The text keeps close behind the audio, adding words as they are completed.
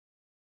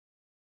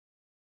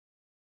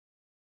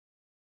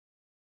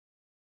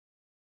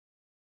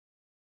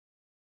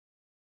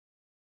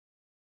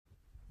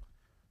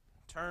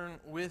turn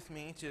with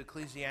me to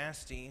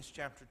Ecclesiastes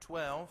chapter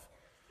 12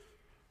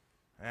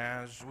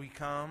 as we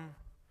come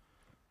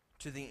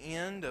to the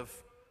end of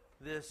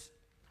this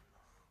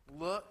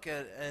look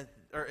at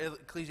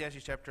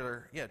Ecclesiastes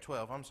chapter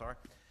 12, I'm sorry.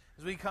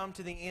 As we come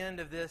to the end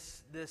of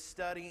this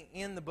study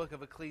in the book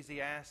of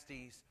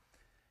Ecclesiastes,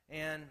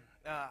 and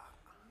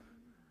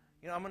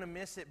I'm going to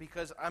miss it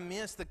because I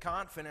miss the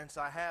confidence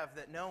I have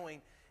that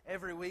knowing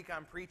every week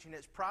I'm preaching,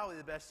 it's probably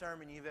the best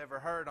sermon you've ever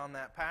heard on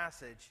that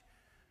passage,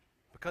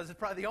 because it's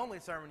probably the only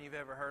sermon you've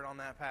ever heard on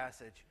that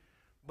passage.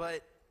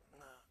 But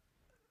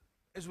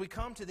as we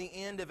come to the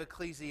end of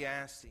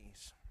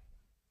Ecclesiastes,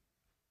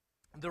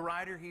 the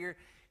writer here,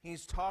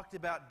 he's talked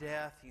about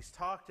death. He's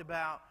talked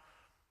about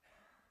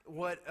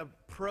what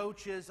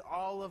approaches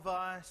all of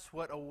us,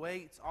 what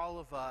awaits all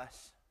of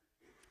us.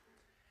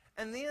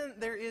 And then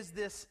there is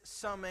this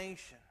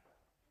summation,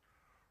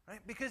 right?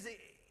 Because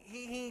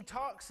he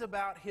talks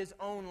about his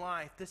own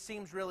life. This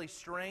seems really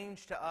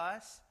strange to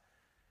us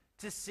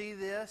to see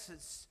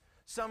this.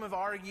 Some have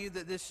argued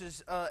that this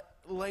is a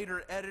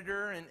later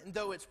editor, and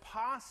though it's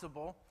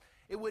possible,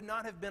 it would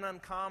not have been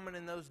uncommon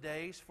in those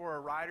days for a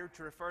writer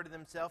to refer to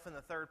themselves in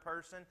the third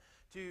person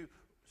to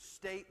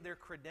state their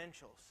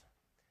credentials.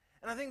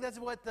 And I think that's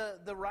what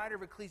the writer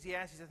of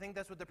Ecclesiastes, I think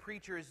that's what the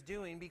preacher is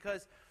doing,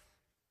 because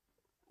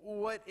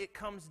what it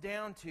comes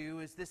down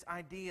to is this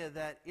idea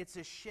that it's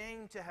a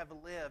shame to have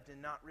lived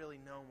and not really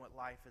known what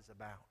life is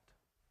about.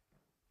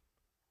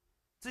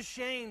 It's a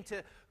shame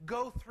to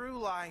go through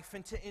life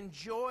and to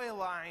enjoy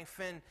life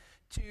and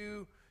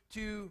to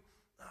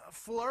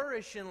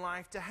flourish in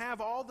life, to have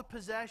all the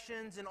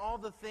possessions and all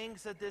the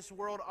things that this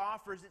world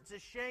offers. It's a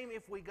shame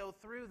if we go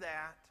through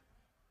that,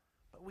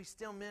 but we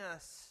still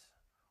miss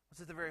what's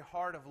at the very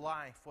heart of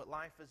life, what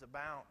life is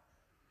about.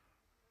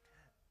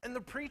 And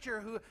the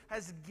preacher who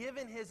has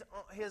given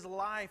his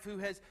life, who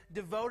has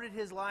devoted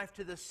his life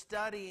to the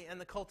study and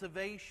the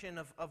cultivation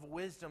of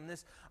wisdom,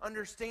 this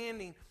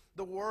understanding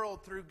the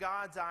world through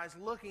God's eyes,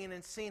 looking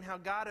and seeing how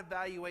God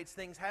evaluates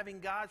things, having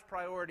God's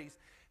priorities,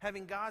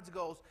 having God's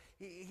goals,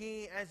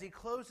 he as he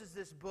closes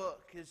this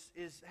book,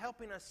 is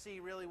helping us see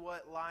really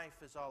what life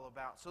is all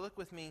about. So look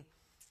with me,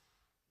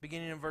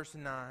 beginning in verse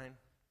 9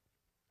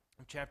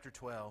 of chapter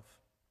 12.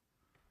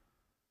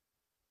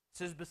 It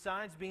says,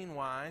 besides being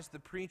wise, the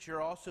preacher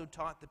also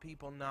taught the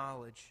people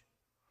knowledge,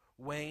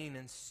 weighing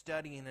and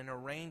studying and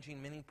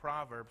arranging many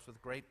proverbs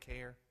with great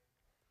care.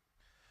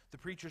 The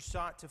preacher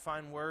sought to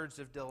find words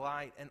of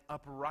delight, and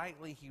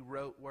uprightly he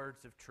wrote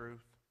words of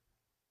truth.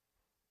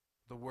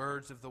 The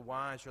words of the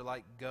wise are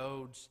like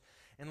goads,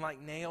 and like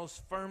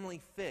nails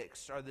firmly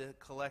fixed are the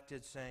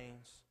collected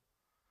sayings.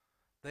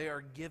 They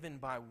are given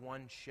by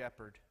one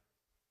shepherd.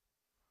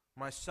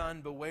 My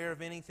son, beware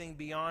of anything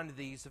beyond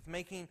these, of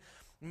making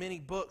many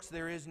books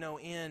there is no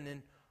end,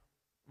 and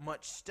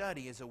much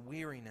study is a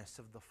weariness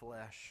of the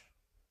flesh.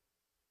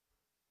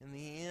 In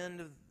the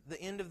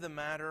end of the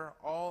matter,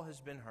 all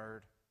has been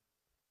heard.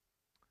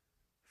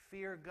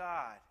 Fear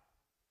God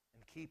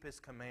and keep His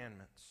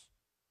commandments,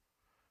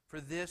 for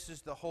this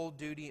is the whole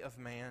duty of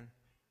man.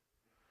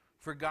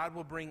 For God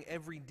will bring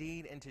every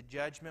deed into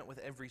judgment with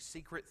every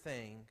secret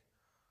thing,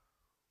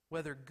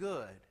 whether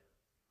good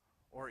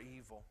or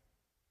evil.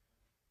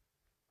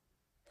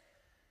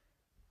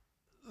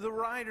 The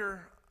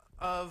writer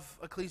of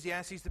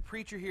Ecclesiastes, the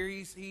preacher here,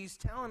 he's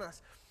telling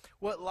us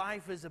what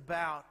life is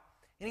about.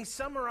 And he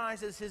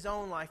summarizes his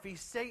own life. He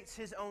states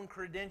his own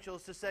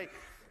credentials to say,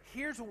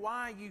 here's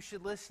why you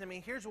should listen to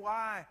me. Here's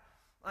why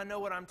I know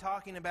what I'm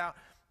talking about.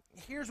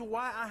 Here's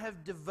why I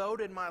have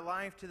devoted my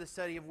life to the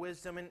study of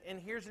wisdom. And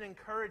here's an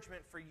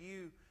encouragement for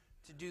you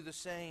to do the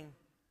same.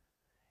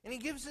 And he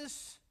gives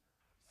us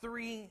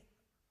three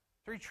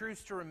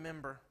truths to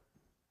remember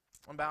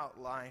about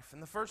life.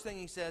 And the first thing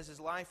he says is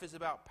life is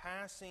about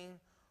passing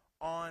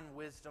on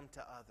wisdom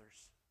to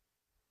others.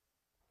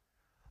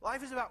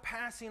 Life is about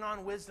passing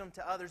on wisdom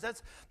to others.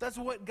 That's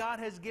what God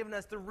has given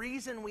us. The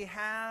reason we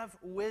have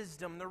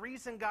wisdom, the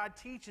reason God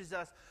teaches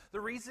us, the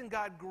reason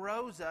God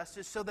grows us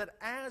is so that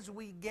as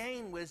we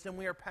gain wisdom,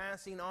 we are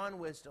passing on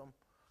wisdom.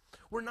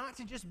 We're not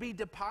to just be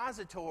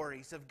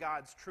depositories of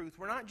God's truth.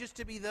 We're not just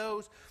to be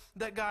those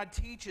that God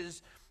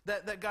teaches,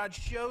 that God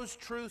shows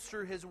truth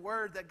through His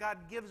Word, that God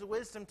gives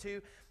wisdom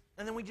to,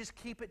 and then we just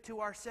keep it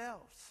to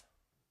ourselves.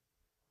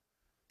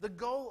 The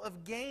goal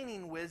of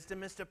gaining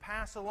wisdom is to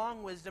pass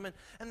along wisdom,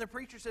 and the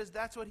preacher says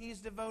that's what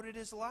he's devoted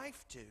his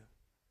life to.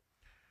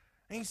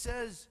 And he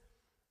says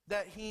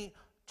that he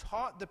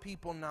taught the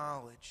people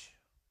knowledge.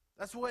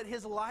 That's what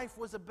his life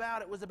was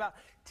about. It was about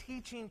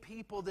teaching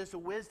people this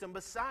wisdom.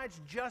 Besides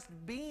just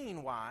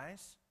being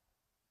wise,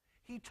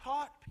 he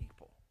taught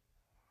people.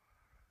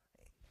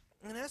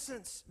 In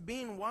essence,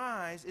 being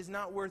wise is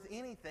not worth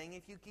anything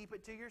if you keep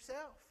it to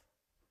yourself.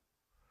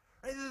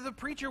 The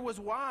preacher was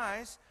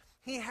wise.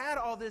 He had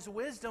all this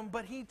wisdom,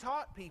 but he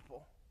taught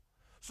people.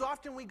 So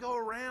often we go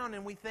around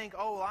and we think,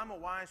 oh, I'm a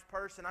wise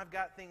person. I've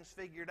got things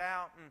figured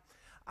out, and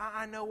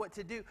I know what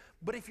to do.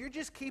 But if you're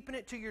just keeping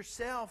it to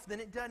yourself,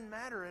 then it doesn't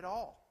matter at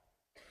all.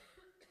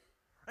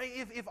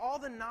 If all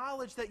the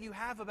knowledge that you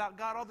have about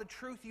God, all the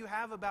truth you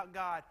have about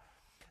God,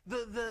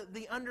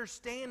 the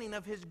understanding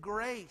of His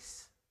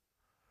grace,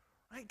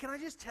 right? Can I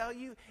just tell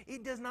you,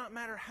 it does not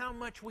matter how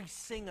much we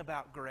sing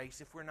about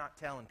grace if we're not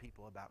telling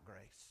people about grace.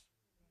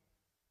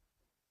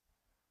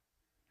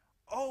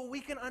 Oh, we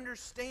can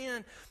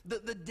understand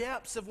the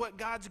depths of what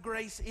God's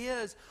grace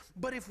is,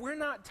 but if we're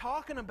not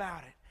talking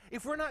about it,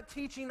 if we're not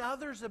teaching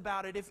others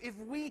about it, if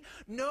we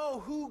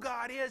know who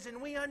God is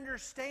and we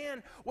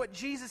understand what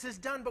Jesus has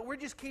done, but we're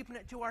just keeping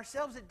it to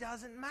ourselves, it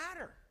doesn't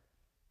matter.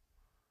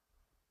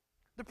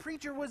 The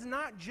preacher was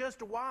not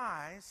just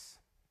wise,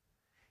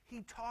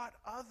 he taught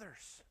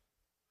others.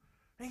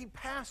 He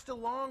passed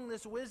along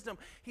this wisdom.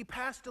 He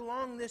passed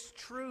along this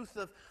truth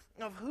of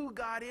who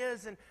God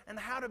is and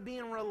how to be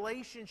in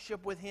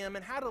relationship with Him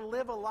and how to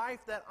live a life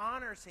that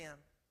honors Him.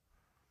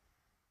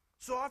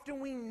 So often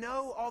we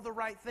know all the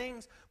right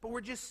things, but we're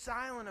just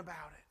silent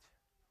about it.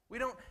 We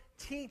don't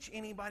teach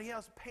anybody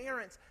else.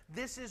 Parents,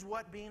 this is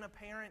what being a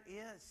parent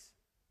is.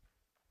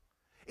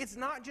 It's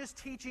not just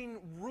teaching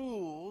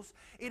rules,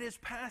 it is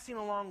passing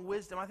along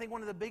wisdom. I think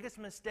one of the biggest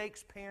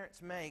mistakes parents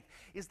make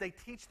is they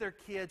teach their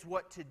kids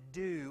what to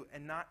do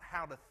and not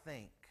how to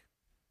think.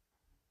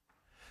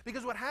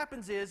 Because what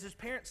happens is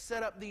parents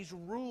set up these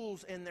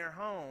rules in their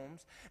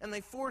homes and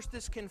they force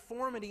this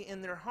conformity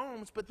in their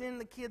homes, but then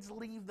the kids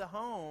leave the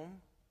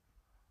home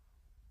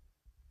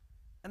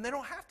and they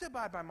don't have to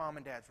abide by mom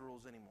and dad's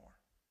rules anymore.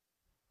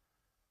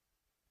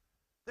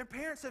 Their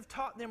parents have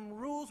taught them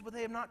rules, but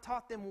they have not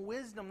taught them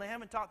wisdom. They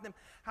haven't taught them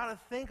how to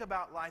think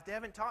about life. They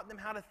haven't taught them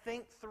how to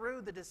think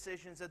through the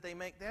decisions that they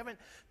make. They haven't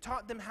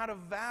taught them how to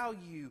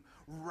value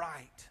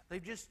right.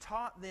 They've just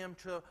taught them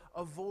to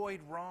avoid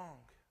wrong.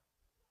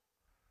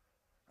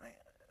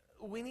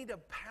 We need to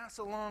pass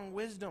along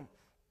wisdom.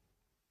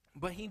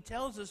 But he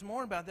tells us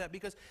more about that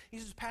because he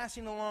says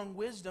passing along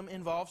wisdom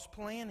involves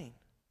planning.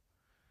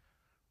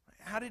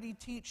 How did he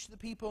teach the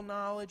people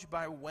knowledge?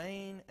 By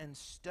weighing and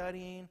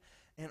studying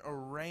and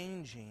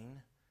arranging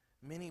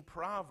many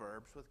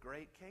proverbs with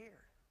great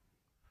care.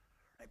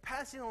 Right?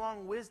 Passing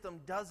along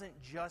wisdom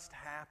doesn't just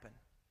happen.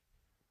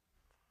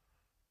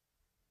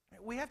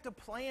 Right? We have to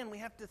plan. We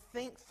have to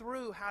think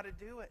through how to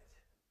do it.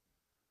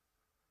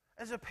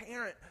 As a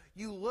parent,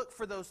 you look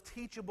for those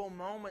teachable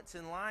moments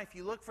in life.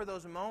 You look for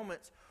those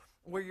moments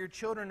where your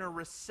children are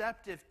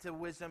receptive to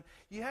wisdom.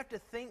 You have to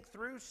think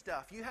through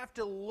stuff. You have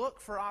to look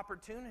for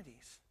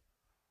opportunities.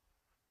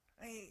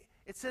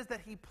 It says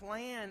that he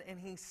planned and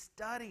he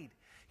studied.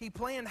 He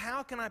planned,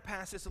 how can I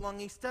pass this along?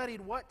 He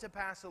studied what to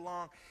pass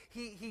along.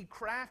 He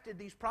crafted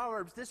these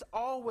proverbs. This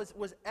all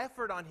was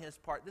effort on his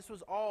part. This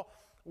was all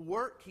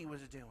work he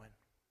was doing.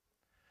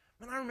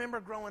 I remember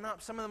growing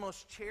up, some of the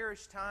most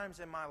cherished times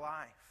in my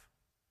life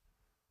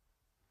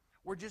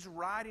were just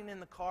riding in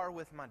the car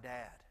with my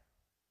dad.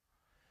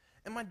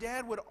 And my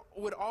dad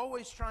would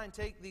always try and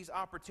take these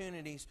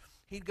opportunities.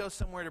 He'd go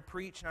somewhere to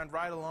preach, and I'd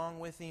ride along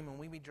with him, and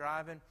we'd be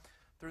driving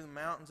through the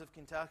mountains of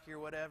Kentucky or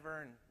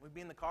whatever, and we'd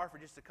be in the car for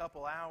just a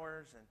couple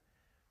hours, and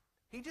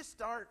he'd just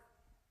start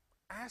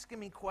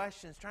asking me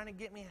questions, trying to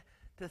get me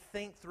to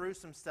think through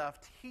some stuff,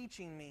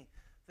 teaching me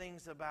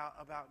things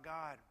about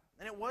God.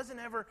 And it wasn't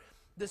ever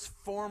this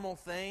formal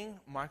thing.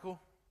 Michael,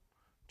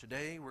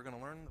 today we're going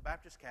to learn the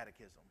Baptist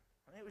Catechism.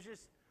 It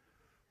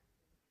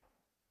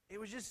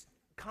was just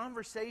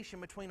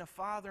conversation between a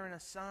father and a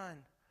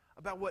son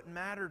about what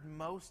mattered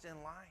most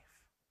in life.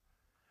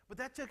 But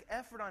that took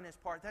effort on his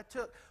part. That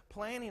took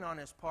planning on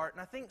his part.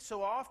 And I think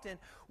so often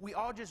we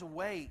all just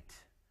wait,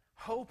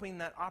 hoping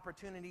that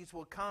opportunities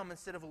will come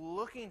instead of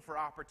looking for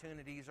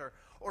opportunities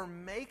or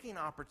making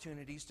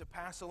opportunities to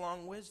pass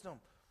along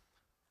wisdom.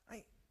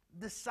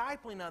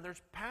 Discipling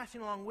others,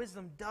 passing along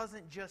wisdom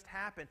doesn't just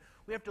happen.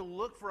 We have to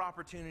look for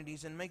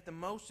opportunities and make the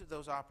most of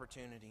those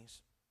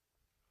opportunities.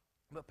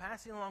 But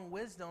passing along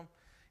wisdom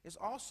is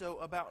also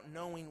about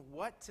knowing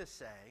what to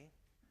say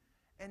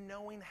and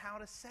knowing how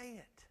to say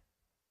it.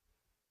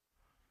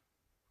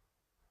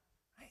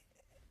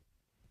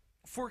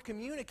 For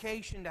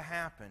communication to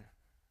happen,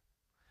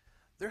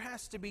 there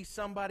has to be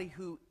somebody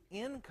who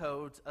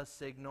encodes a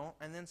signal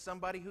and then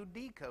somebody who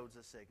decodes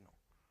a signal.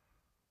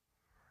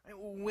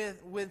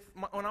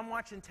 When I'm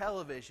watching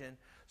television,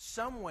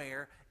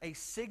 somewhere a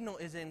signal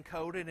is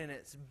encoded and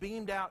it's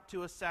beamed out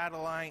to a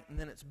satellite and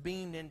then it's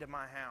beamed into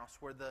my house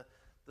where the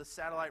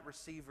satellite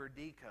receiver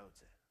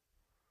decodes it.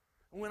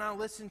 When I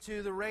listen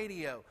to the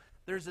radio,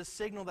 there's a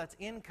signal that's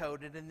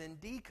encoded and then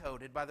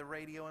decoded by the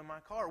radio in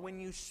my car. When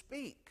you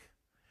speak,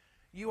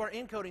 you are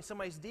encoding,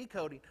 somebody's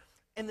decoding.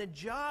 And the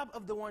job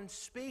of the one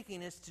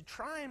speaking is to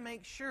try and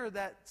make sure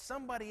that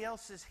somebody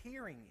else is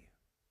hearing you.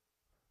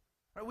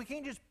 Right? We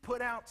can't just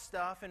put out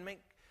stuff and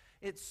make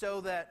it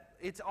so that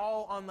it's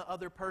all on the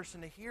other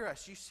person to hear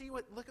us. You see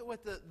look at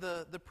what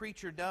the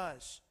preacher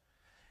does.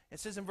 It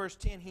says in verse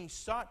 10, he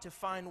sought to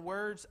find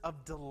words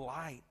of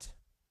delight,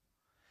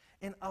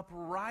 and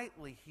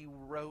uprightly he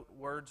wrote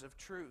words of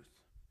truth.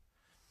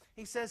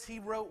 He says he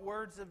wrote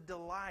words of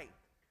delight,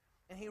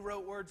 and he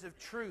wrote words of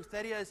truth.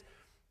 That is,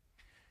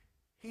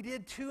 he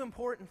did two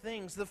important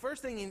things. The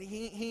first thing,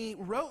 he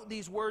wrote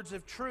these words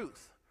of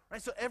truth.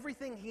 Right? So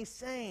everything he's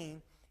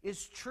saying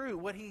is true.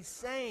 What he's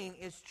saying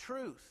is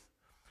truth.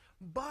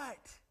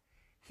 But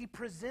he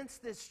presents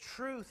this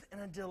truth in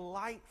a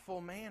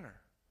delightful manner.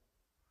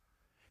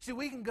 See,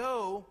 we can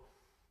go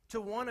to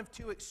one of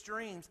two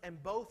extremes,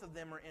 and both of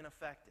them are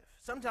ineffective.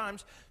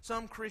 Sometimes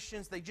some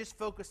Christians, they just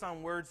focus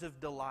on words of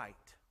delight.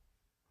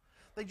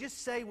 They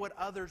just say what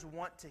others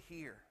want to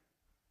hear.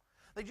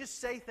 They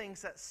just say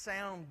things that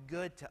sound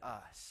good to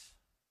us.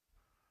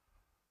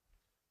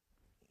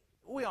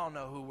 We all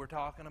know who we're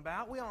talking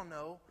about. We all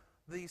know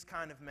these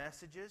kind of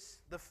messages.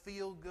 The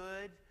feel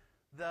good,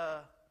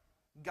 the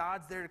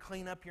God's there to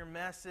clean up your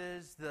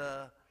messes,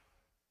 the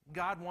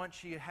God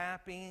wants you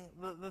happy,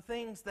 the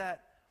things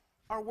that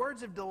are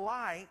words of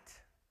delight,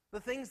 the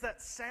things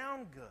that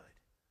sound good,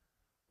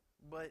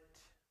 but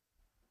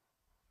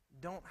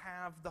don't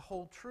have the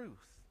whole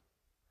truth.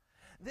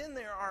 Then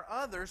there are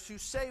others who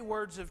say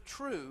words of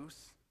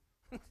truth,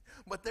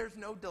 but there's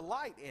no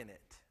delight in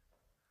it.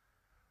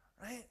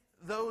 Right?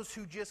 Those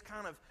who just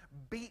kind of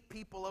beat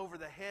people over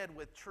the head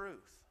with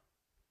truth.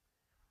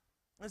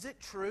 Is it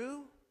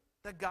true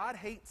that God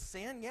hates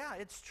sin? Yeah,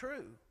 it's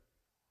true.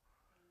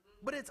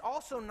 But it's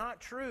also not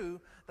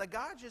true that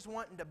God's just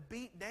wanting to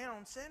beat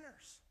down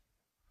sinners.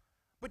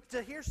 But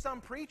to hear some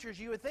preachers,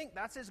 you would think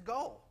that's his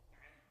goal.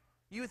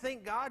 You would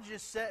think God's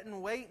just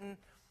sitting, waiting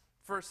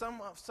for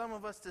some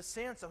of us to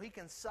sin so he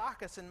can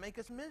sock us and make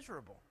us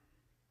miserable.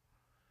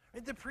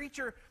 The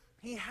preacher,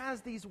 he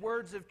has these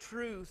words of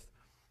truth,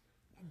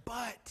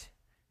 but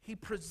he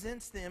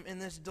presents them in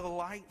this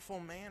delightful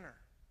manner.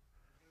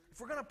 If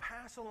we're going to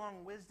pass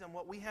along wisdom,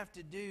 what we have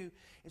to do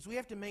is we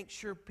have to make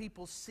sure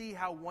people see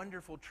how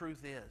wonderful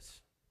truth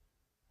is.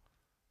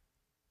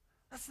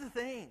 That's the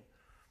thing.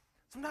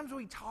 Sometimes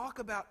we talk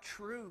about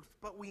truth,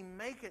 but we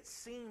make it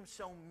seem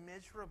so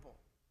miserable.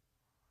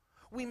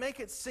 We make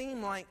it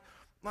seem like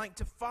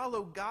to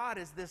follow God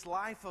is this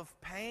life of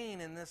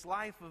pain and this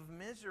life of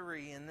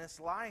misery and this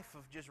life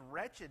of just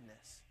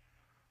wretchedness.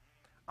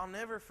 I'll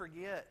never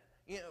forget,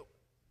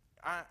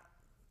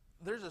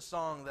 there's a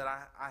song that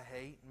I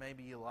hate.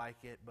 Maybe you like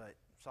it, but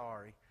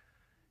sorry.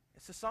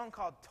 It's a song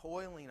called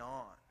Toiling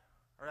On.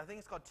 Or I think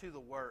it's called To the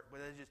Work,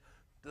 but it's just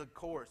the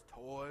chorus,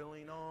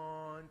 toiling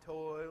on,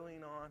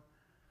 toiling on.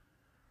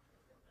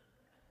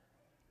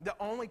 The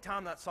only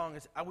time that song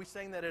is, we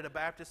sang that at a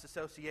Baptist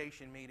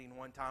Association meeting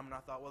one time, and I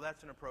thought, well,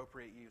 that's an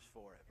appropriate use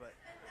for it. But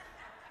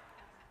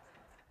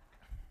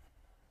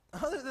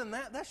other than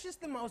that, that's just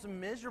the most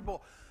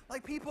miserable.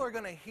 Like, people are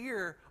going to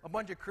hear a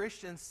bunch of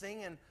Christians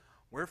singing,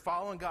 we're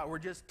following God, we're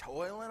just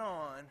toiling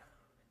on.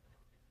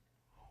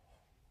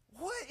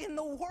 What in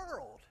the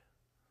world?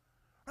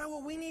 Right,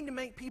 what we need to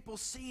make people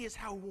see is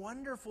how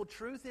wonderful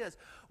truth is.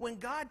 When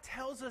God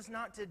tells us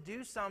not to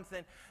do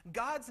something,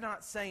 God's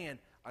not saying,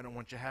 I don't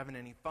want you having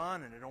any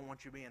fun and I don't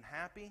want you being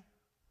happy.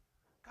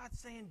 God's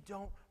saying,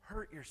 don't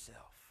hurt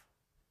yourself.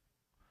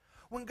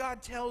 When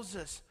God tells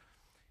us,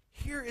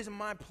 here is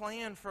my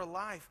plan for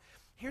life.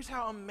 Here's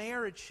how a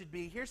marriage should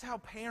be. Here's how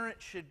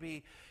parents should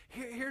be.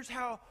 Here's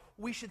how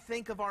we should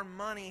think of our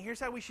money. Here's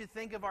how we should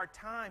think of our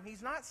time.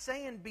 He's not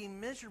saying be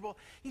miserable.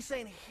 He's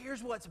saying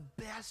here's what's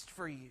best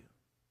for you.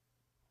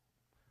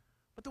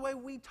 But the way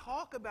we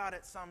talk about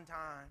it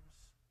sometimes,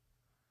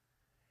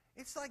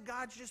 it's like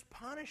God's just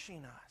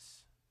punishing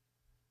us.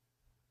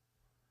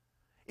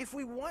 If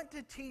we want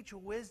to teach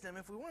wisdom,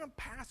 if we want to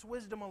pass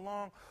wisdom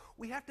along,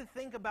 we have to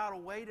think about a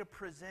way to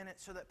present it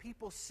so that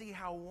people see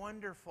how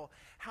wonderful,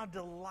 how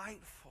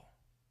delightful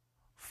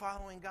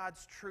following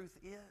God's truth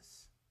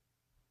is.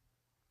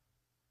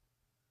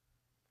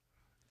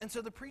 And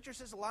so the preacher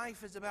says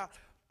life is about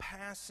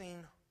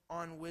passing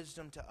on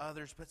wisdom to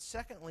others, but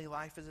secondly,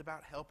 life is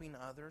about helping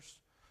others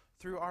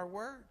through our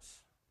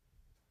words.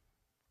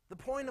 The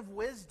point of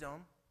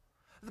wisdom,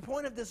 the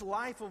point of this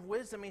life of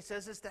wisdom, he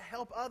says, is to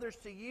help others,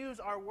 to use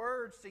our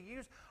words, to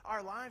use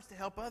our lives to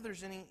help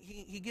others. And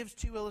he gives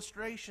two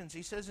illustrations.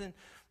 He says in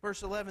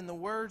verse 11, the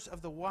words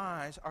of the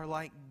wise are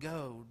like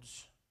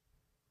goads.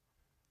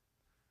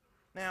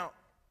 Now,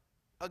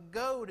 a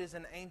goad is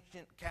an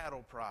ancient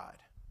cattle prod.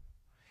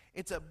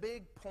 It's a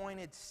big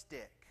pointed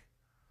stick.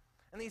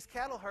 And these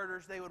cattle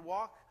herders, they would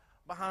walk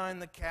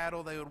behind the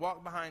cattle, they would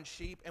walk behind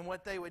sheep, and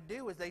what they would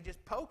do is they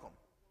just poke them.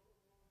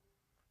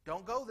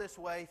 Don't go this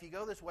way. If you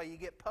go this way, you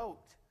get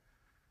poked.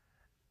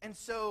 And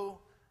so,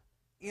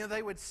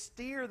 they would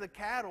steer the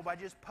cattle by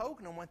just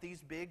poking them with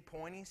these big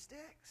pointy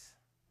sticks.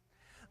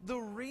 The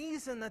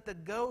reason that the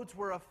goads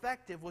were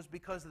effective was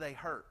because they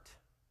hurt.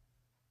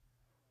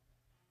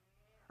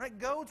 Right?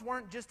 Goads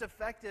weren't just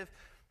effective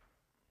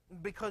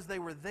because they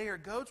were there.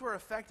 Goads were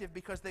effective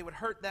because they would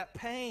hurt that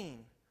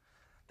pain.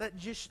 That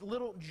just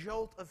little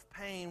jolt of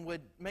pain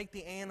would make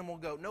the animal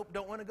go, nope,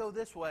 don't want to go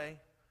this way.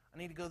 I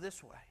need to go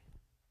this way.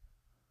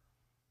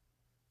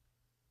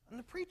 And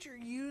the preacher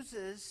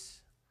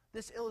uses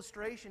this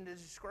illustration to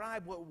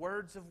describe what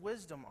words of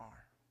wisdom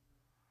are.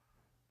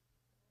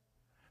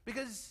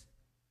 Because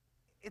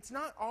it's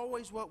not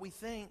always what we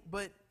think,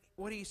 but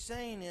what he's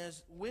saying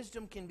is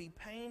wisdom can be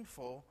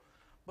painful,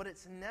 but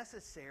it's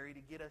necessary to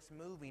get us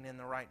moving in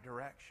the right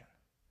direction.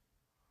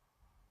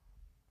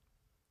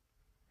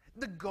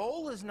 The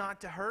goal is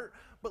not to hurt,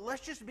 but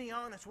let's just be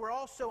honest. We're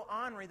all so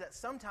ornery that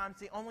sometimes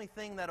the only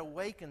thing that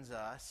awakens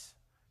us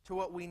to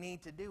what we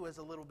need to do is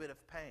a little bit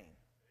of pain.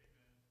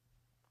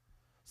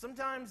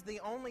 Sometimes the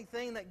only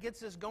thing that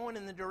gets us going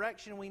in the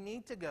direction we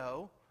need to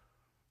go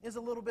is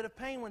a little bit of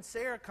pain. When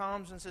Sarah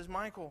comes and says,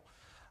 Michael,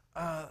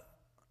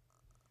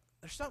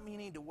 there's something you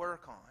need to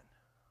work on.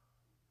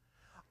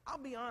 I'll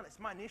be honest,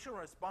 my initial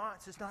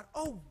response is not,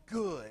 oh,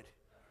 good.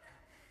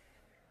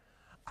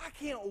 I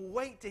can't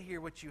wait to hear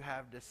what you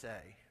have to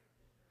say.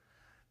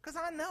 Because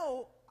I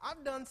know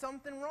I've done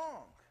something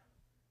wrong.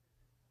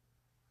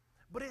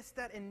 But it's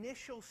that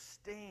initial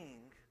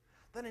sting,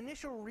 that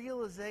initial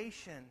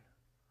realization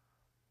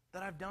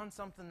that I've done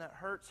something that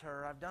hurts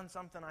her, I've done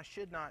something I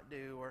should not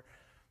do, or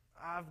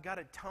I've got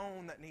a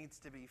tone that needs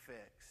to be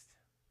fixed.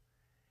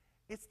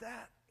 It's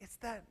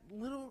that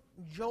little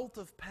jolt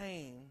of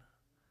pain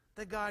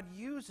that God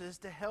uses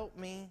to help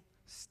me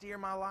steer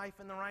my life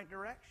in the right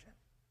direction.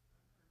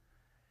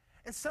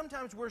 And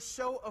sometimes we're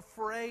so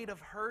afraid of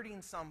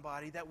hurting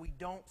somebody that we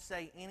don't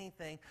say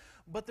anything.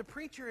 But the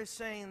preacher is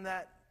saying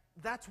that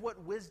that's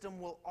what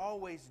wisdom will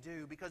always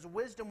do, because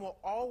wisdom will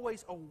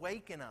always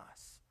awaken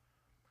us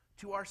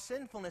to our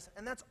sinfulness,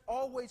 and that's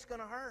always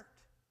going to hurt.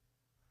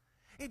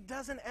 It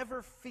doesn't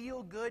ever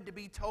feel good to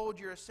be told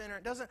you're a sinner.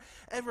 It doesn't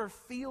ever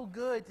feel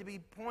good to be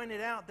pointed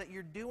out that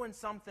you're doing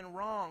something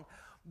wrong.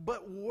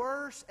 But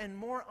worse and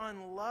more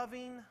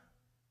unloving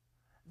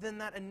than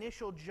that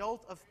initial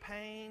jolt of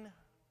pain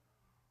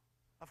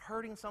of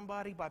hurting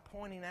somebody by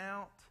pointing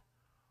out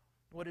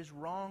what is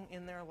wrong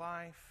in their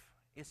life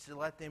is to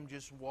let them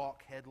just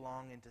walk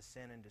headlong into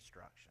sin and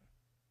destruction.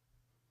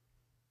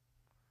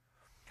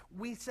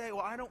 We say,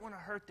 well, I don't want to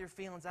hurt their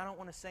feelings. I don't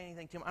want to say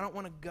anything to them. I don't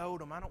want to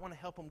goad them. I don't want to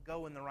help them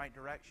go in the right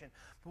direction.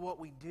 But what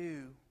we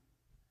do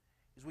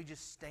is we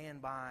just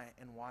stand by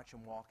and watch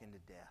them walk into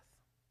death.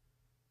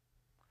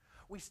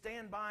 We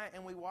stand by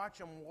and we watch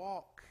them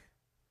walk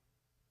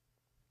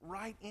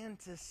right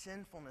into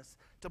sinfulness,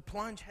 to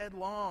plunge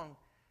headlong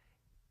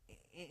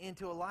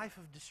into a life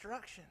of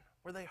destruction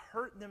where they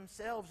hurt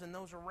themselves and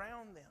those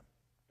around them.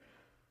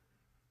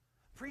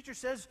 Preacher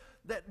says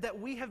that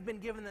we have been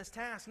given this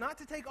task not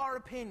to take our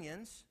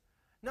opinions,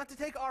 not to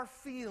take our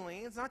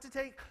feelings, not to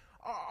take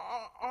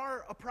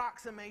our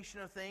approximation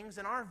of things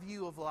and our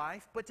view of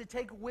life, but to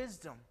take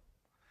wisdom,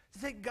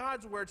 to take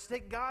God's words, to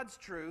take God's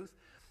truth.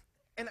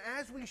 And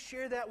as we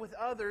share that with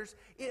others,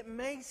 it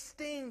may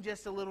sting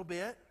just a little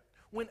bit.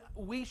 When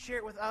we share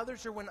it with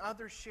others or when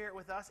others share it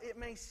with us, it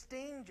may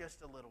sting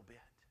just a little bit.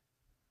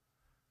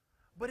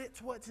 But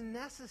it's what's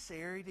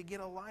necessary to get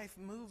a life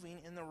moving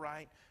in the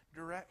right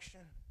direction.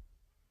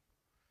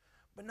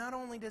 But not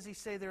only does he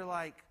say they're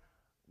like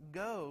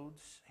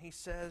goads, he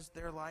says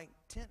they're like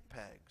tent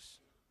pegs.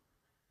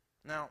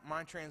 Now,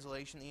 my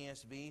translation, the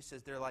ESV,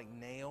 says they're like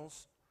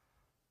nails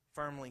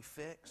firmly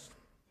fixed.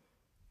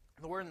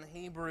 The word in the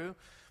Hebrew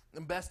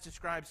best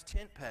describes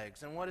tent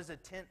pegs. And what does a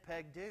tent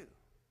peg do?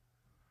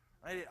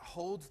 Right? It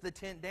holds the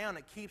tent down.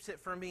 It keeps it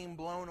from being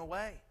blown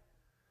away.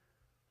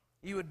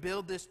 You would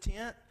build this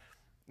tent.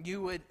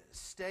 You would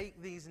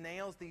stake these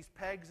nails, these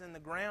pegs in the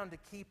ground to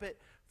keep it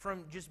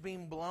from just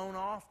being blown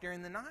off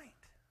during the night.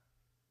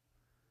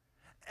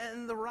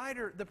 And the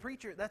writer, the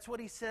preacher, that's what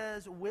he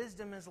says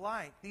wisdom is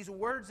like. These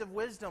words of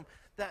wisdom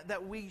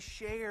that we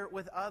share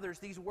with others,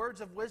 these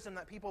words of wisdom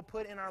that people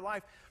put in our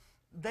life,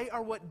 they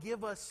are what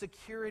give us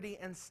security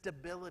and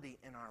stability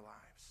in our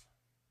lives.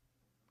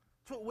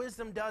 That's what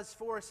wisdom does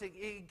for us. It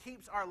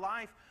keeps our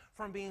life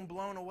from being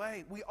blown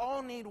away. We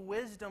all need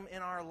wisdom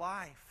in our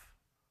life.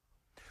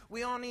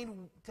 We all need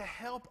to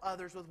help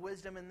others with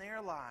wisdom in their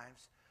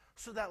lives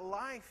so that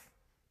life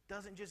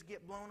doesn't just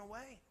get blown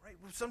away. Right?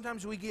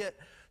 Sometimes we get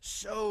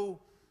so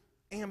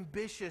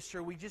ambitious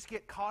or we just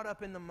get caught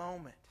up in the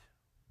moment.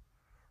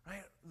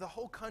 Right? The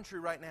whole country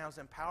right now is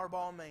in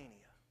Powerball mania.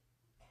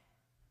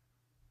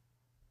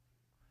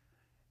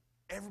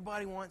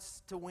 Everybody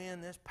wants to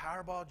win this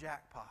Powerball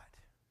jackpot.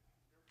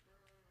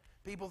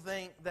 People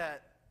think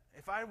that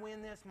if I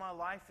win this, my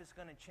life is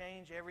going to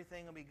change.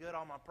 Everything will be good.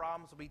 All my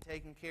problems will be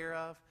taken care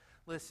of.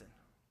 Listen,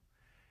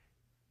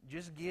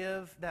 just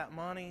give that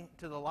money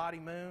to the Lottie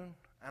Moon,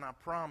 and I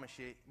promise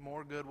you,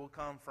 more good will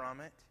come from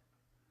it.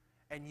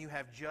 And you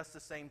have just the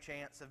same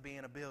chance of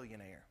being a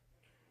billionaire.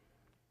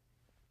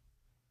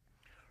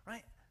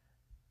 Right?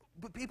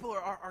 But people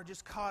are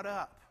just caught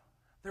up.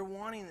 They're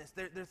wanting this.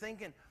 They're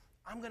thinking,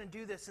 I'm going to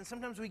do this. And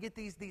sometimes we get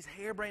these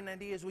harebrained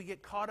ideas. We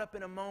get caught up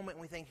in a moment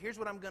and we think, here's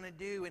what I'm going to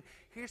do and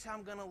here's how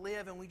I'm going to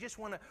live. And we just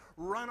want to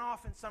run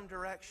off in some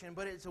direction.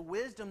 But it's a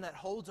wisdom that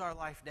holds our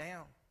life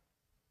down.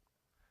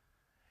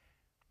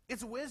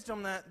 It's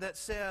wisdom that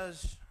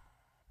says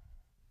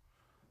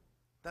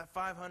that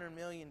 $500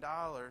 million,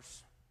 probably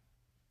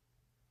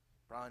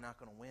not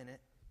going to win it.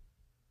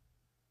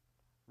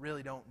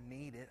 Really don't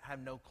need it. I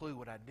have no clue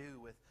what I'd do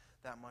with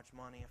that much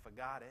money if I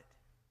got it.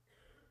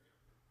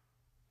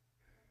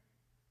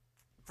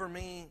 for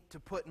me to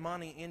put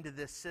money into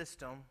this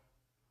system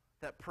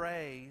that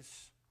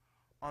preys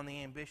on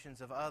the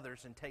ambitions of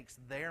others and takes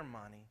their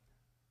money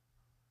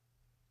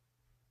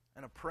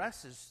and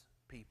oppresses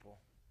people.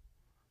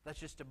 That's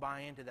just to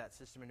buy into that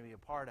system and to be a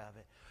part of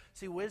it.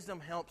 See, wisdom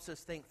helps us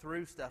think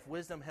through stuff.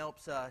 Wisdom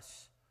helps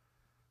us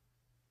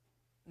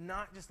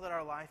not just let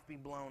our life be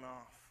blown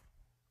off.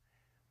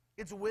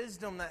 It's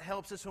wisdom that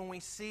helps us when we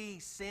see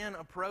sin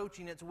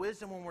approaching. It's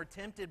wisdom when we're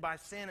tempted by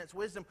sin. It's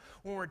wisdom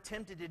when we're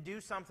tempted to do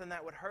something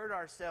that would hurt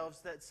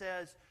ourselves, that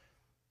says,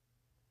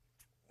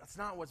 that's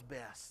not what's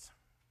best.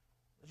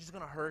 It's just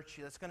going to hurt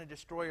you. That's going to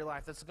destroy your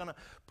life. That's going to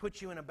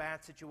put you in a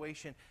bad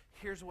situation.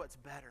 Here's what's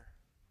better.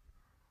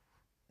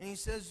 And he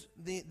says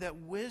that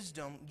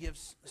wisdom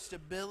gives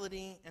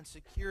stability and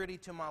security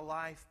to my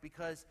life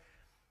because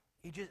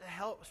it just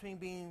helps me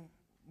being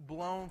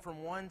blown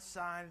from one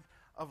side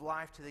of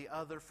life to the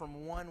other,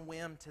 from one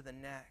whim to the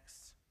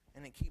next.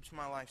 And it keeps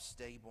my life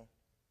stable.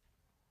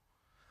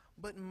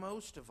 But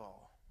most of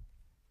all,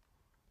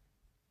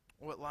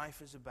 what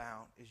life is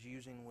about is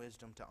using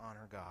wisdom to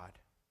honor God.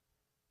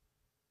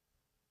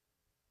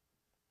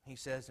 He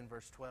says in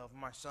verse 12,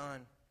 "My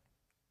son,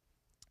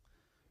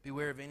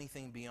 beware of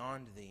anything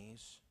beyond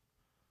these.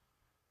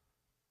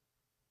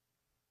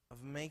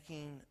 Of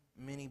making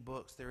many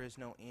books there is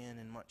no end,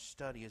 and much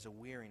study is a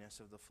weariness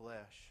of the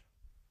flesh."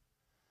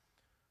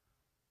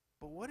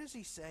 But what does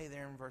he say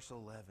there in verse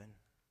 11?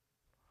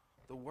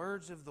 The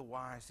words of the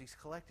wise, these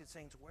collected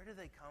sayings, where do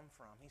they come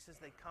from? He says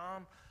they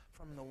come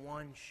from the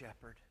one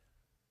shepherd.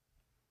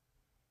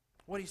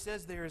 What he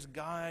says there is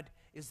God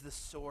is the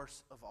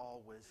source of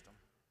all wisdom.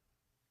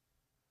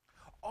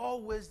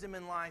 All wisdom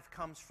in life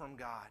comes from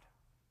God.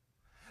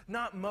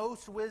 Not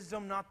most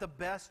wisdom, not the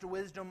best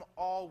wisdom.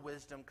 All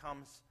wisdom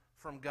comes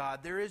from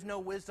God. There is no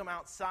wisdom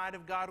outside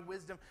of God.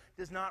 Wisdom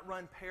does not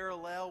run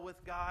parallel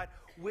with God.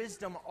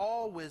 Wisdom,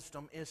 all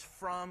wisdom, is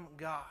from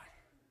God.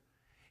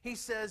 He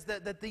says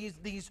that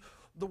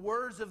the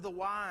words of the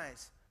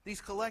wise, these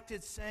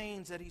collected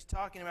sayings that he's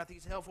talking about,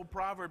 these helpful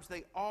proverbs,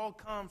 they all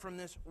come from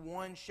this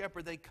one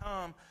shepherd. They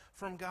come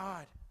from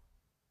God.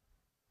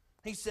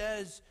 He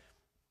says,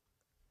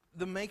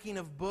 the making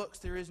of books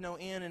there is no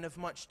end, and of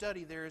much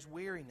study there is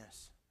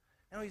weariness.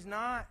 Now he's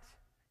not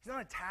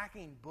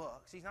attacking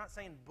books. He's not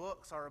saying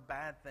books are a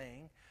bad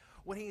thing.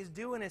 What he is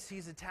doing is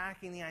he's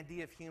attacking the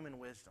idea of human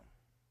wisdom.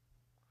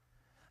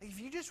 If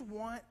you just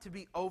want to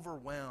be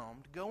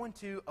overwhelmed, go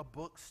into a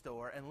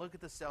bookstore and look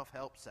at the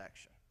self-help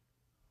section.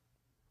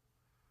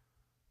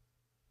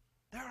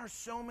 There are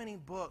so many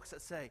books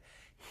that say,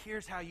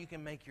 here's how you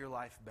can make your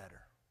life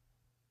better.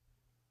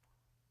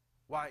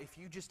 Why, if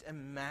you just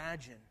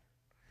imagine,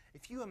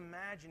 if you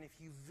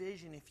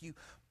vision, if you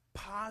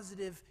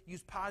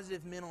use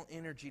positive mental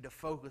energy to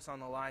focus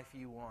on the life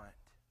you want,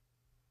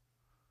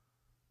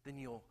 then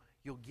you'll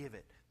give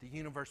it. The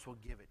universe will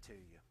give it to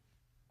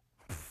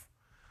you.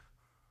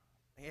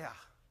 Yeah.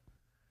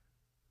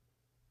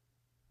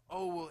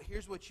 Oh, well,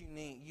 here's what you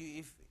need.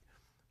 If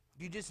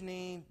you just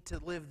need to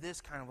live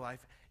this kind of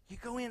life, you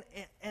go in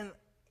and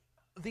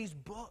these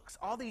books,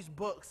 all these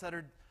books that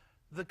are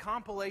the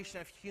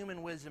compilation of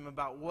human wisdom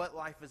about what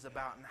life is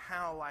about and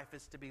how life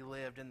is to be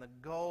lived and the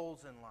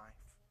goals in life.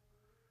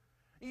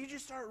 You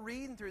just start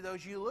reading through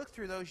those, you look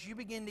through those, you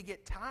begin to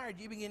get tired,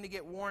 you begin to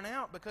get worn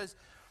out because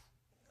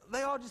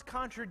they all just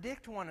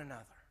contradict one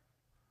another.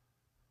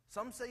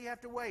 Some say you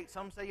have to wait,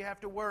 some say you have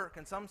to work,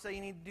 and some say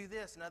you need to do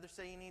this, and others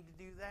say you need to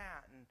do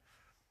that. And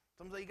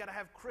some say you got to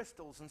have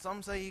crystals, and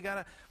some say you got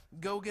to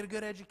go get a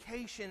good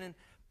education.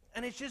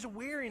 And it's just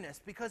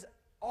weariness because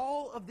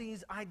all of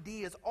these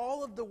ideas,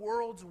 all of the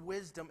world's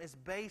wisdom is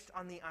based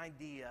on the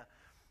idea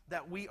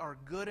that we are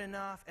good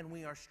enough and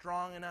we are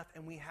strong enough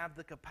and we have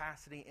the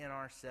capacity in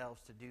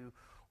ourselves to do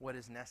what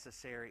is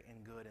necessary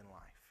and good in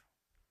life.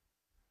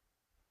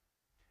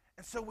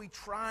 And so we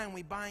try and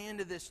we buy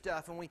into this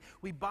stuff and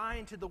we buy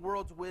into the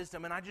world's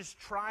wisdom, and I just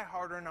try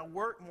harder and I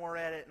work more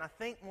at it and I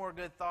think more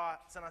good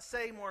thoughts and I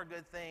say more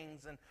good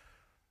things and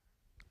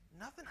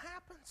nothing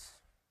happens.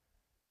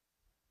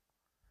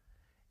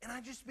 And I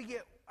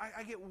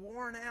get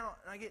worn out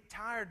and I get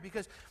tired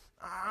because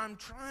I'm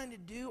trying to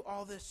do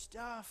all this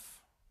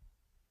stuff.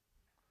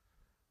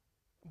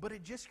 But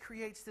it just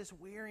creates this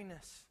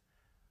weariness.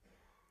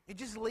 It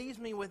just leaves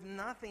me with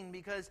nothing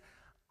because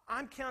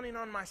I'm counting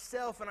on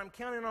myself and I'm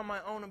counting on my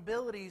own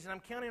abilities and I'm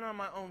counting on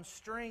my own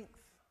strength.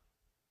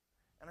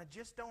 And I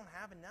just don't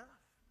have enough.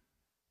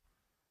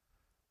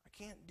 I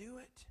can't do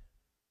it.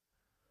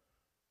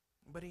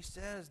 But he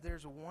says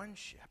there's one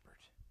shepherd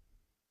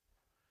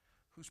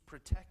who's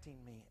protecting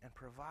me and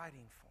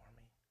providing for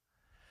me.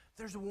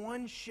 There's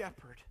one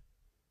shepherd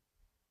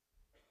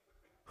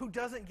who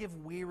doesn't give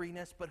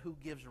weariness, but who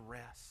gives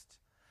rest.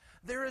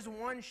 There is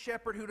one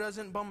shepherd who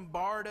doesn't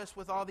bombard us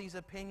with all these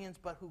opinions,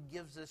 but who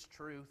gives us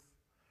truth.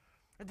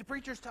 And the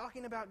preacher's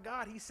talking about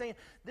God. He's saying,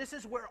 this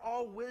is where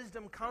all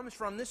wisdom comes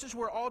from. This is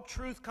where all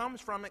truth comes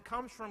from. It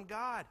comes from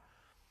God.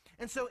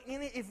 And so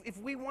if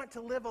we want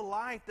to live a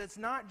life that's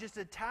not just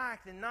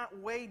attacked and not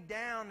weighed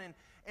down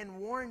and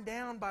worn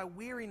down by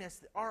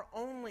weariness, our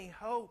only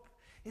hope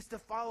is to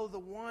follow the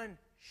one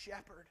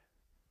shepherd.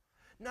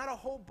 Not a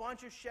whole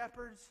bunch of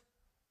shepherds,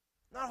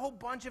 not a whole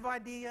bunch of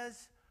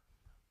ideas,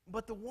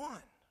 but the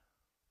one.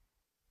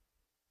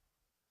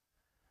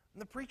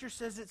 And the preacher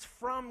says it's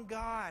from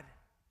God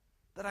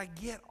that I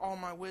get all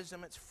my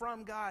wisdom. It's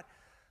from God.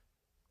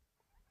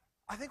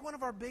 I think one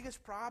of our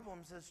biggest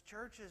problems as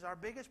churches, our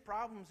biggest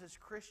problems as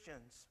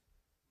Christians,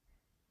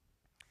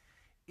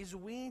 is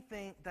we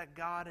think that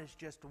God is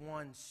just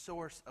one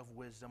source of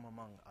wisdom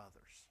among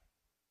others.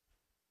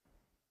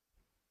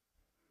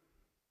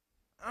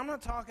 I'm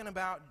not talking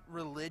about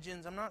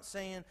religions. I'm not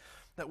saying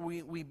that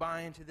we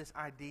buy into this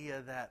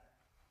idea that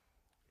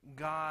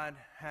God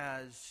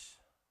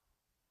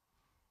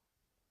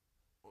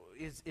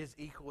is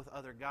equal with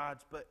other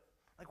gods. But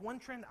like one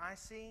trend I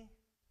see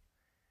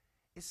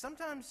is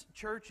sometimes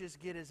churches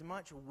get as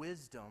much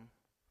wisdom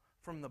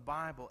from the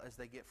Bible as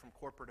they get from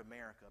corporate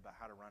America about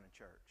how to run a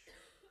church.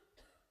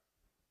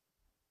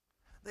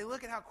 They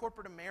look at how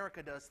corporate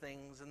America does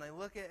things, and they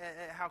look at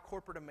how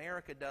corporate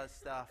America does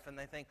stuff, and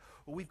they think,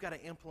 well, we've got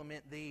to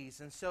implement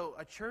these. And so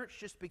a church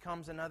just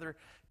becomes another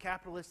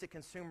capitalistic,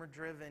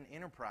 consumer-driven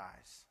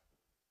enterprise.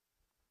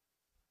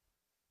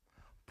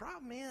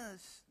 Problem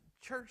is,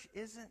 church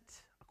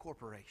isn't a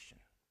corporation.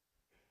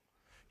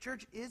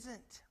 Church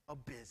isn't a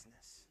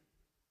business.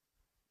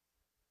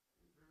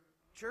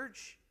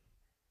 Church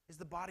is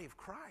the body of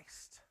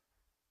Christ.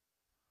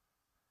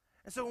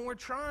 And so when we're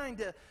trying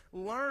to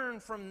learn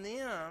from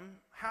them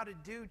how to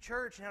do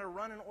church and how to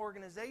run an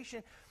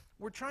organization,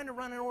 we're trying to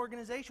run an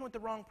organization with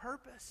the wrong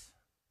purpose.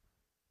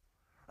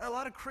 A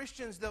lot of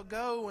Christians, they'll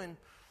go and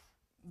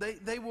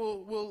they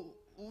will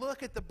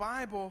look at the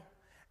Bible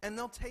and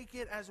they'll take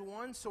it as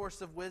one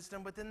source of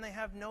wisdom, but then they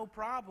have no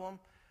problem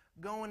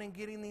going and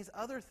getting these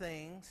other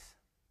things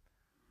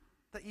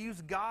that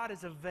use God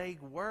as a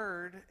vague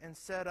word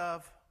instead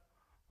of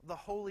the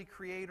holy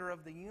creator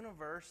of the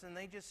universe, and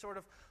they just sort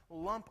of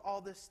lump all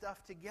this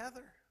stuff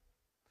together.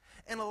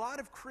 And a lot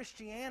of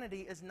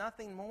Christianity is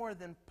nothing more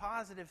than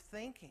positive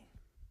thinking.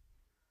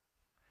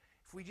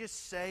 If we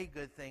just say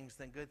good things,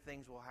 then good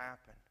things will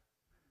happen.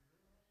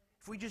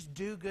 If we just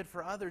do good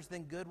for others,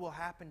 then good will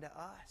happen to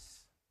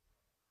us.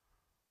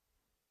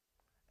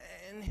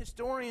 And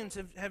historians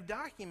have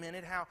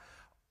documented how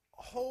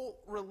whole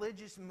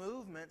religious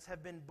movements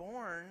have been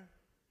born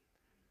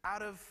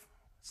out of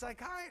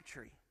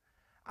psychiatry,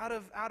 out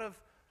of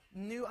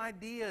new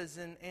ideas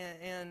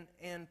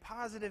and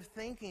positive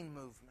thinking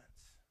movements.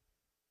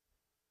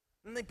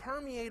 And they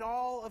permeate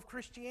all of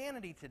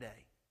Christianity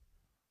today.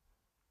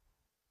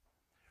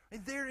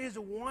 There is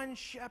one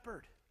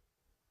shepherd.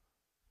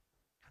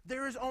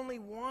 There is only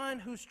one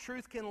whose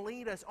truth can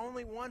lead us,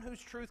 only one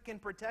whose truth can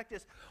protect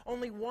us,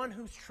 only one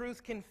whose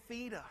truth can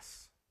feed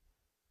us.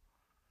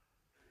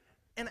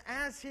 And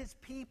as His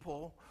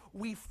people,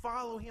 we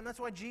follow Him. That's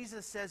why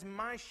Jesus says,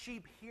 my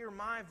sheep hear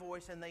my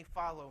voice and they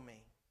follow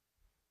me.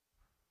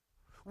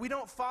 We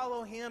don't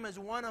follow Him as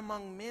one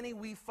among many.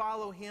 We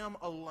follow Him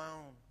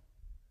alone.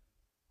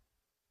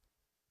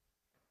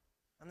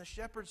 And the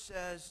shepherd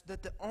says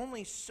that the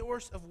only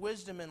source of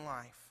wisdom in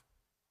life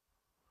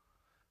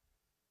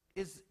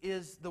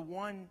is the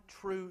one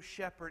true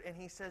shepherd. And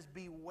he says,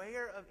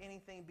 beware of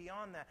anything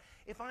beyond that.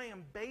 If I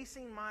am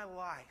basing my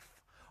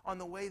life on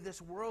the way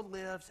this world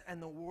lives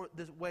and the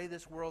way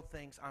this world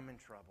thinks, I'm in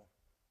trouble.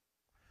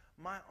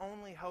 My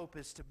only hope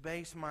is to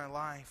base my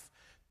life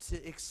to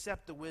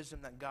accept the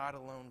wisdom that God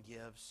alone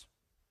gives.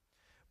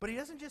 But he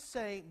doesn't just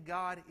say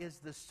God is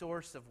the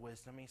source of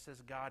wisdom. He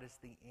says God is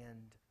the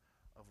end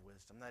of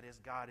wisdom. That is,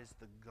 God is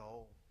the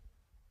goal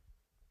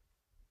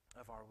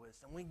of our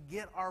wisdom. We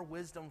get our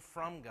wisdom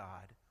from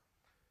God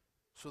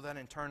so that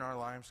in turn our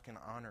lives can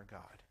honor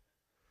God.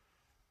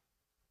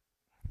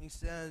 He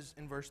says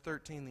in verse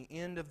 13, the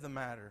end of the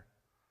matter,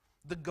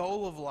 the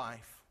goal of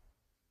life,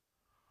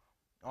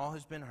 all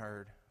has been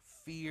heard.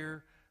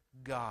 Fear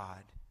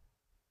God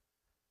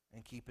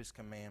and keep His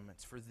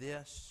commandments, for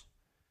this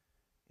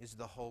is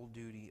the whole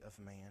duty of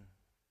man.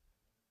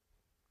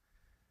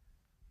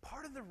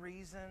 Part of the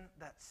reason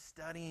that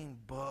studying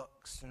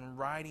books and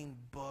writing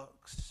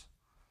books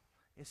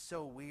is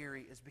so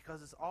weary is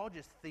because it's all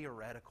just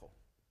theoretical.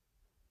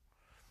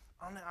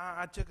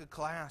 I took a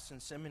class in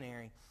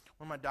seminary.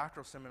 One of my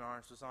doctoral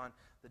seminars was on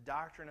the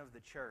doctrine of the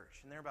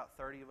church, and there were about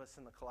 30 of us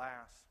in the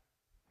class.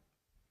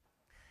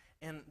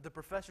 And the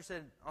professor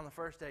said on the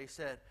first day, he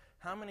said,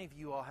 how many of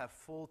you all have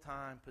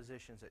full-time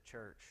positions at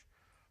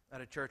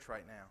a church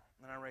right now?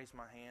 And I raised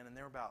my hand, and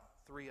there were about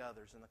 3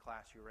 others in the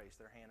class who raised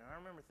their hand. And I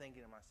remember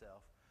thinking to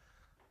myself,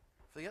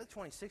 for the other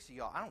 26 of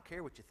y'all, I don't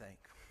care what you think.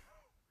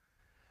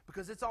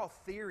 Because it's all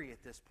theory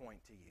at this point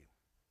to you.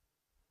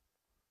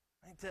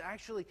 And to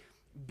actually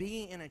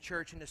be in a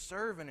church and to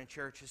serve in a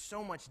church is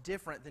so much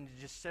different than to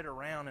just sit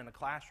around in a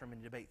classroom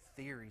and debate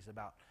theories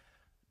about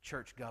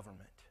church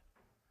government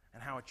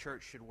and how a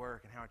church should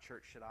work and how a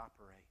church should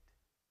operate.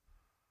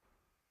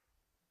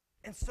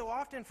 And so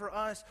often for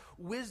us,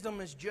 wisdom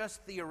is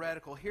just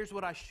theoretical. Here's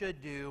what I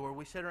should do, or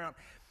we sit around,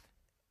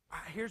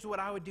 here's what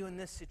I would do in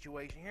this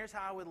situation. Here's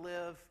how I would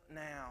live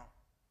now.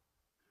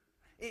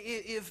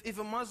 If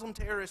a Muslim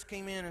terrorist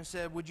came in and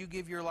said, would you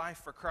give your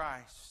life for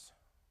Christ?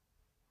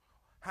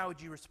 How would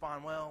you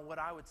respond? Well, what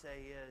I would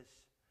say is,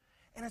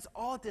 and it's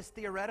all at this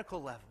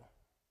theoretical level.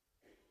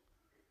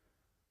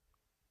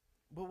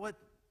 But what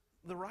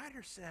the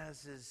writer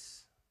says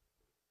is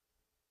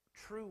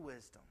true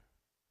wisdom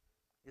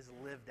is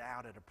lived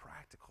out at a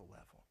practical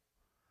level.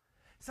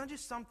 It's not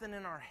just something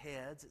in our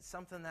heads, it's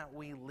something that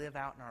we live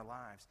out in our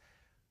lives.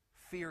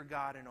 Fear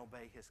God and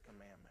obey His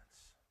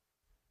commandments.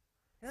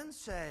 It doesn't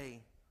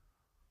say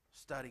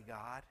study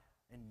God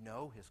and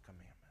know His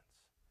commandments.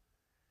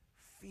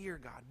 Fear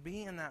God,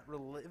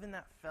 live in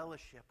that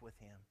fellowship with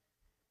Him,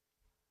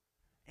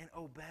 and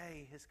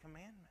obey His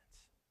commandments.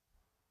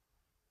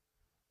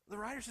 The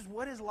writer says,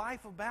 what is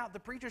life about? The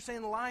preacher's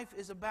saying life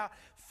is about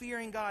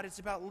fearing God. It's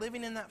about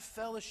living in that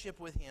fellowship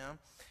with Him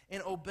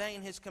and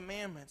obeying His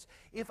commandments.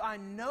 If I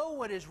know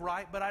what is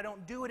right, but I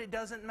don't do it, it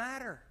doesn't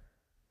matter.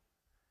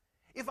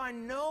 If I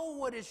know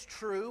what is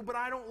true, but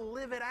I don't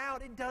live it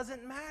out, it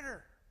doesn't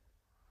matter.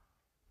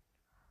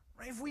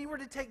 Right? If we were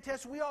to take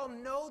tests, we all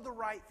know the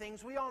right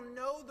things. We all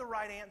know the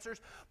right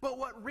answers. But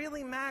what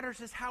really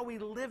matters is how we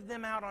live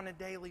them out on a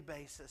daily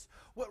basis.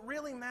 What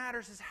really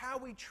matters is how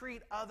we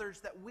treat others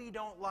that we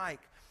don't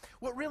like.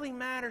 What really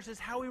matters is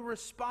how we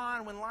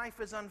respond when life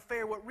is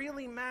unfair. What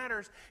really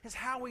matters is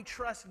how we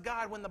trust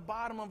God when the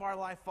bottom of our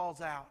life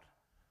falls out.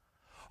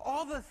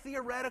 All the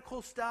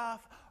theoretical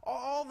stuff,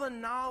 all the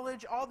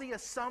knowledge, all the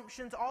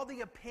assumptions, all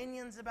the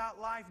opinions about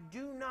life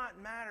do not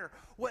matter.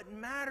 What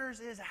matters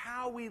is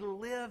how we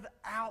live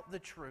out the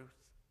truth.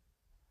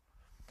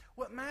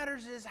 What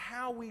matters is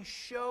how we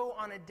show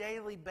on a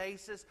daily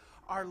basis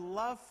our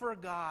love for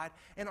God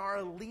and our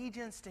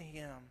allegiance to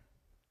Him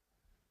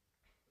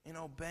in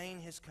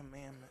obeying His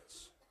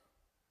commandments.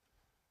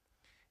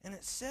 And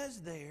it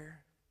says there,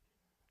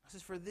 it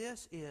says, for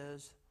this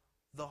is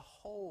the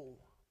whole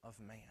of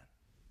man.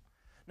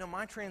 Now,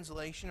 my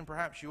translation, and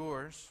perhaps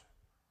yours,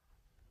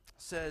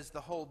 says the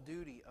whole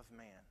duty of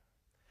man.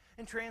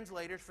 And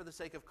translators, for the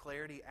sake of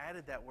clarity,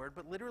 added that word,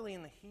 but literally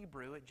in the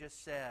Hebrew, it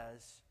just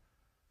says,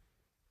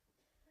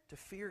 to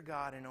fear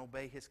God and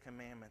obey His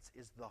commandments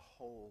is the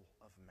whole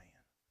of man.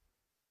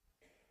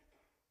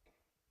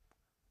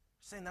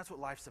 Saying that's what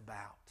life's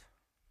about.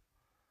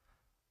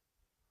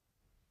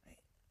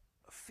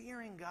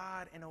 Fearing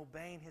God and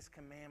obeying His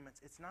commandments,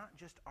 it's not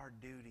just our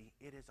duty,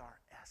 it is our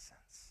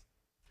essence.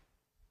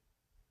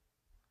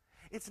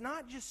 It's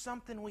not just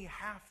something we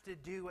have to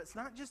do. It's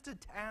not just a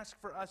task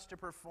for us to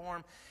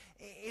perform.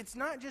 It's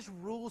not just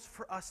rules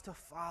for us to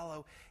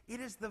follow.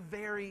 It is the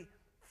very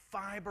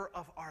fiber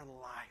of our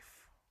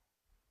life.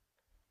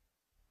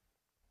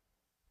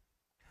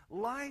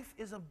 Life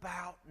is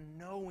about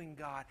knowing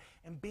God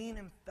and being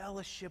in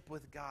fellowship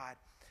with God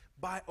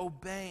by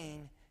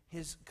obeying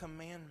His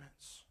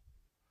commandments.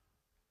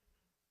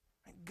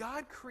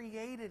 God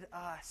created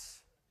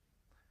us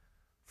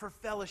for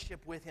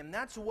fellowship with Him.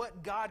 That's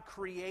what God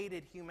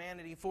created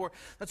humanity for.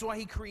 That's why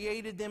He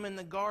created them in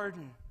the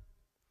garden.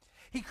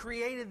 He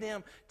created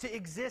them to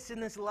exist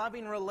in this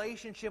loving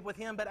relationship with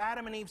Him, but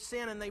Adam and Eve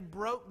sinned and they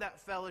broke that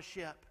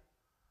fellowship.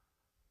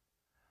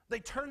 They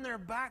turned their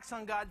backs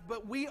on God,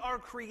 but we are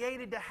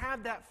created to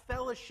have that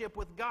fellowship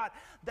with God.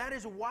 That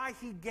is why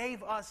He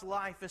gave us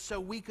life, is so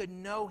we could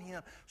know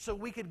Him, so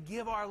we could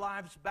give our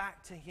lives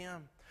back to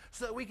Him,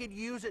 so that we could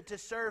use it to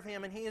serve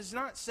Him. And He is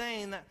not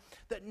saying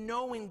that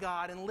knowing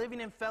God and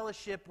living in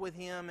fellowship with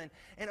Him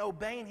and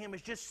obeying Him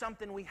is just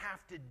something we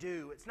have to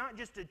do. It's not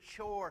just a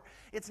chore.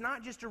 It's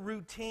not just a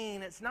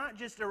routine. It's not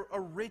just a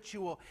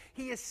ritual.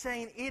 He is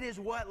saying it is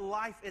what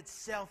life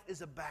itself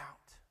is about.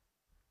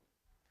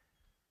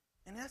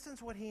 In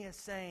essence, what He is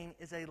saying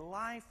is a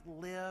life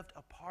lived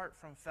apart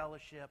from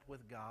fellowship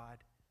with God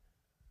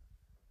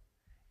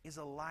is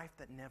a life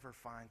that never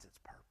finds its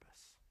purpose.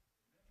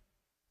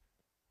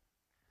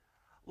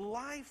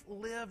 Life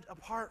lived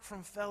apart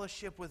from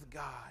fellowship with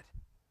God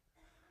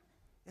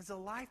is a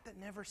life that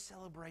never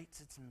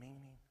celebrates its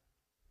meaning.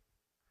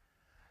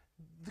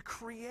 The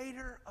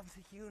Creator of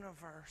the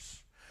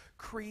universe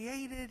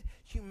created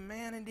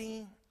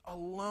humanity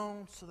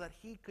alone so that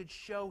He could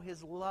show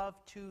His love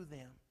to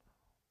them.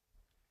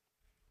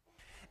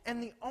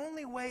 And the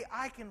only way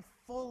I can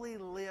fully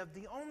live,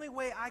 the only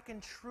way I can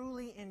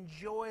truly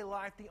enjoy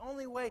life, the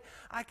only way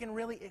I can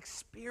really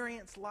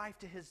experience life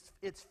to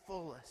its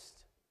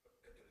fullest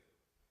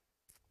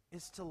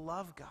is to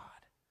love God,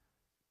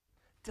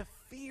 to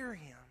fear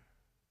Him,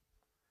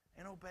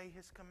 and obey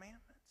His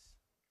commandments.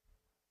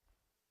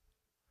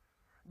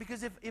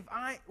 Because if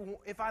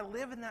I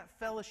live in that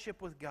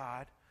fellowship with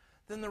God,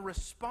 then the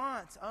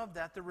response of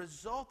that, the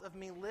result of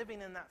me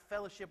living in that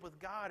fellowship with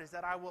God, is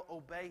that I will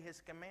obey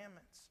His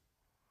commandments.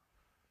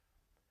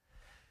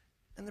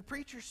 And the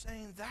preacher's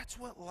saying that's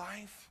what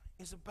life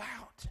is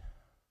about.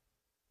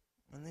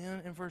 And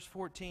then in verse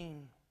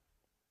 14,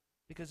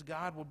 because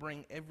God will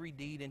bring every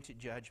deed into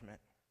judgment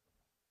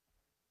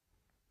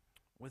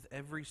with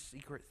every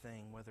secret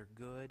thing, whether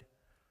good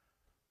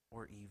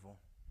or evil.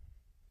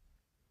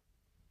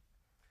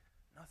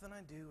 Nothing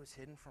I do is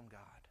hidden from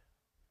God.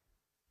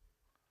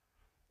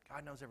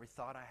 God knows every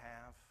thought I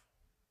have.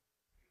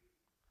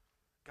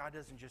 God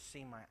doesn't just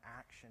see my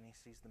action, He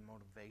sees the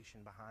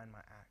motivation behind my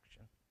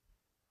action.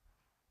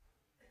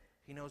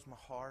 He knows my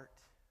heart.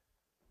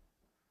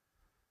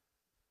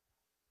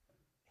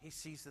 He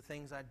sees the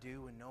things I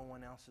do when no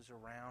one else is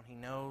around. He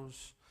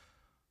knows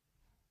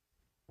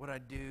what I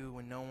do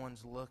when no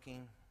one's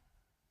looking.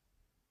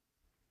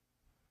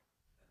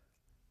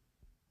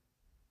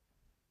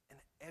 And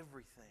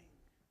everything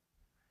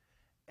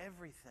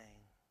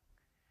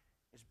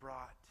is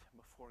brought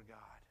before God.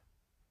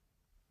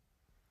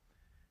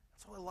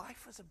 That's what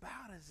life is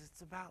about, is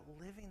it's about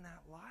living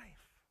that life.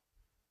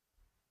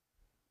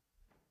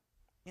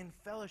 In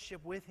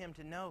fellowship with Him,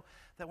 to know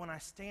that when I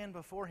stand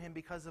before Him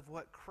because of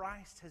what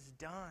Christ has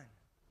done,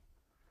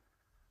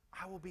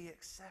 I will be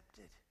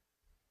accepted.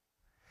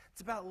 It's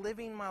about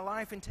living my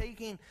life and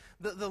taking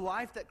the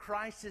life that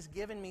Christ has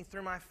given me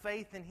through my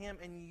faith in Him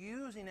and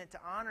using it to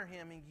honor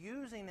Him and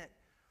using it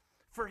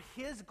for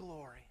His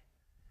glory.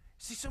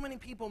 See, so many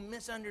people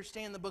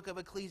misunderstand the book of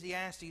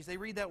Ecclesiastes. They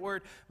read that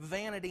word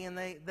vanity and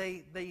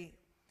they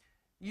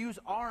use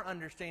our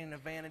understanding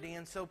of vanity.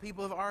 And so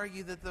people have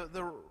argued that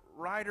the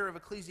writer of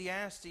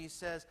Ecclesiastes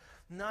says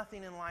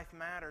nothing in life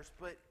matters.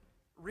 But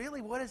really,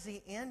 what does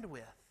he end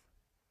with?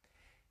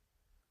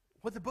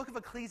 What the book of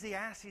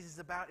Ecclesiastes is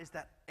about is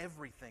that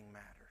everything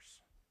matters.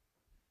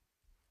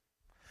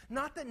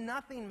 Not that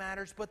nothing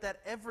matters, but that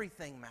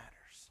everything matters.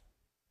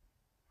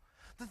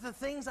 That the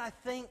things I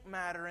think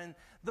matter, and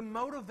the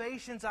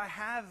motivations I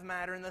have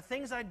matter, and the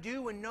things I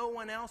do when no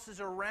one else is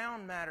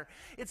around matter.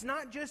 It's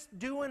not just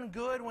doing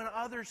good when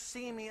others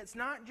see me. It's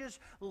not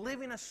just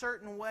living a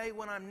certain way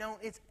when I'm known.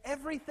 It's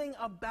everything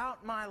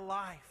about my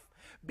life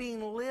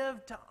being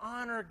lived to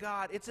honor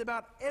God. It's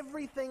about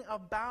everything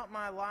about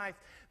my life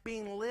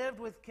being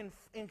lived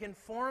in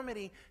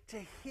conformity to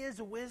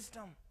His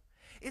wisdom.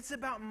 It's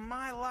about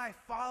my life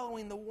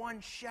following the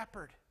one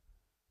shepherd.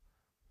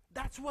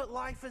 That's what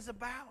life is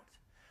about.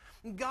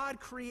 God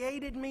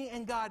created me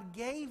and God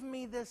gave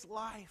me this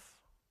life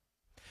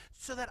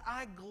so that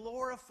I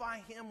glorify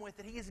Him with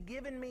it. He has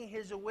given me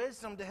His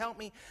wisdom to help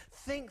me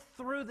think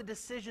through the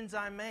decisions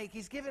I make.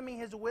 He's given me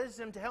His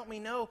wisdom to help me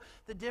know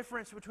the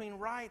difference between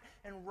right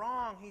and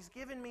wrong. He's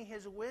given me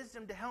His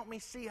wisdom to help me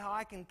see how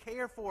I can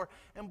care for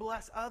and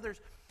bless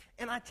others.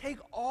 And I take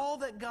all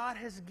that God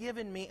has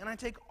given me and I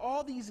take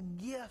all these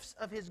gifts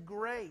of His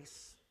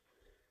grace,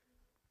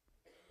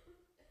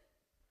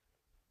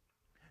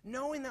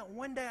 knowing that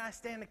one day I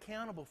stand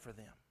accountable for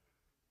them.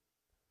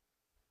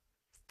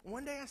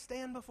 One day I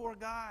stand before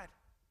God,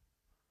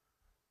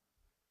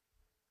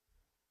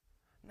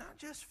 not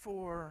just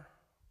for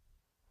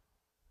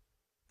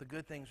the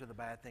good things or the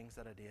bad things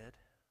that I did,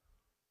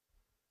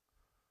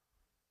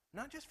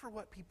 not just for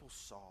what people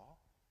saw,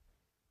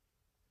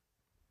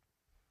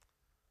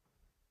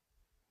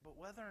 but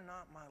whether or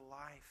not my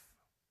life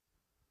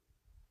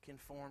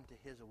conformed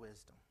to His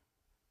wisdom.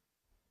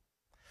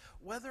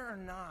 Whether or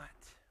not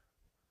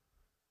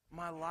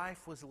my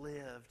life was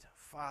lived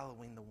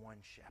following the one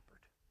shepherd.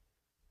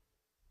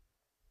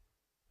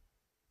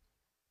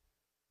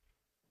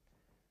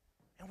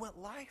 And what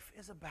life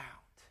is about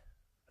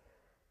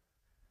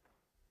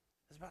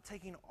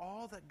taking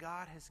all that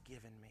God has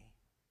given me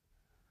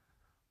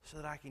so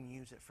that I can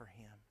use it for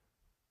Him.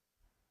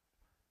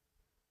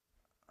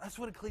 That's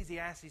what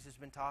Ecclesiastes has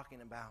been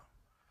talking about.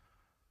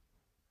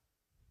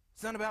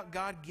 It's not about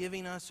God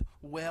giving us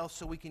wealth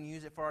so we can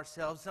use it for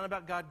ourselves. It's not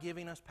about God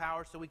giving us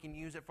power so we can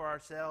use it for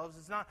ourselves.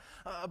 It's not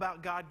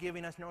about God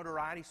giving us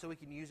notoriety so we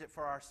can use it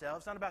for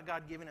ourselves. It's not about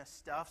God giving us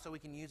stuff so we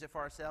can use it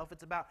for ourselves.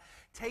 It's about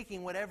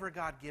taking whatever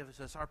God gives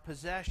us, our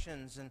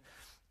possessions and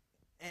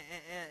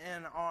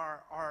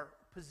our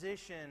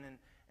position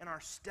and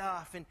our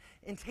stuff,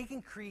 and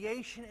taking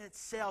creation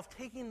itself,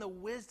 taking the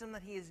wisdom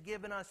that He has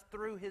given us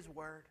through His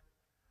Word.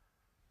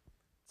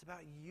 It's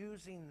about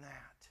using that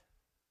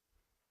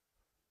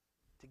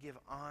to give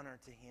honor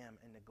to Him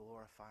and to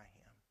glorify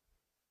Him.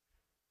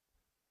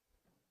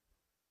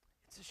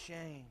 It's a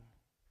shame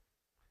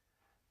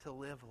to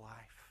live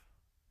life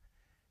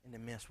and to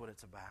miss what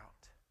it's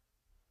about.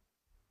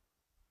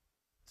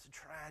 It's a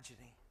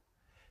tragedy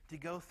to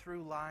go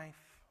through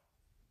life,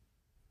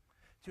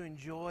 to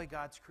enjoy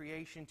God's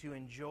creation, to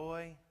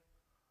enjoy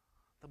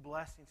the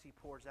blessings He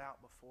pours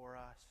out before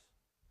us,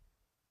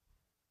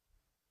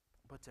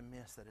 but to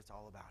miss that it's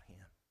all about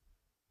Him.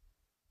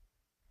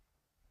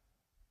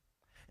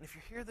 And if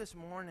you're here this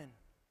morning,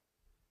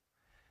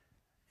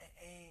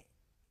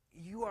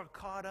 you are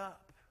caught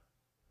up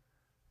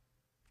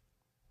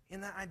in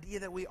that idea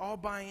that we all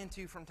buy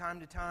into from time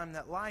to time,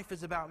 that life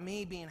is about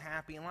me being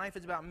happy, and life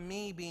is about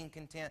me being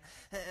content,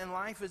 and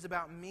life is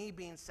about me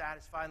being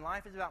satisfied, and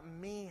life is about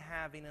me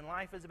having, and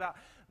life is about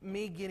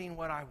me getting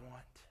what I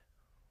want.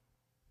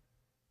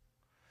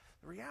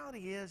 The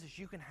reality is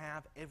you can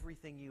have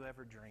everything you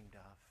ever dreamed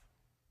of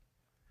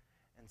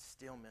and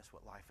still miss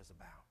what life is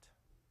about.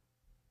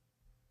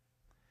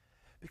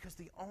 Because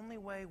the only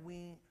way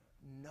we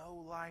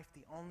know life,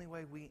 the only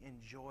way we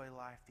enjoy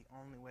life, the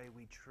only way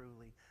we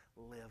truly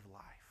live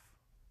life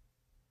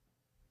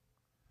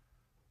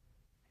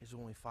is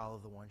when we follow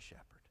the one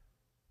shepherd.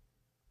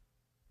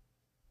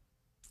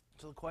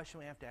 So the question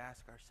we have to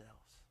ask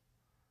ourselves,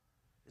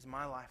 is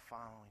my life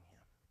following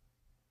Him?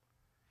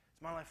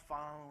 Is my life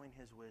following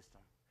His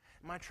wisdom?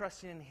 Am I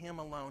trusting in Him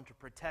alone to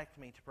protect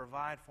me, to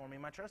provide for me?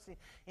 Am I trusting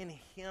in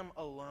Him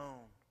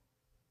alone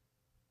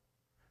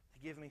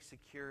to give me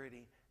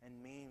security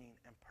and meaning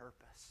and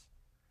purpose?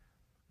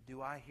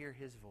 Do I hear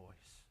His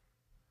voice?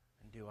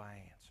 And do I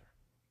answer?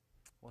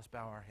 Let's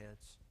bow our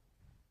heads.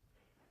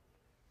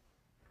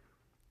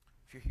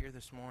 If you're here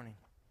this morning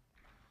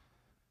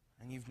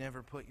and you've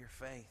never put your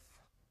faith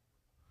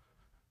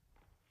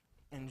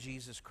in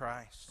Jesus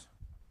Christ,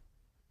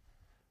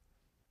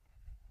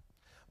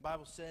 the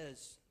Bible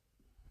says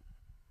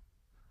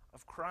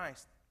of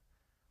Christ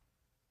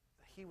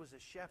that He was a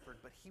shepherd,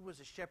 but He was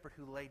a shepherd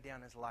who laid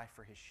down His life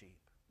for His sheep.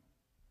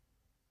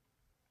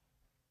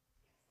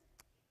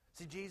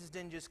 See, Jesus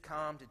didn't just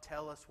come to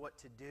tell us what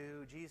to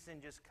do. Jesus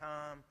didn't just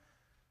come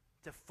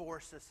to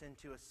force us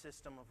into a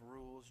system of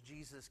rules.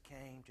 Jesus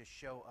came to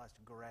show us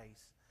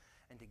grace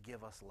and to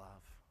give us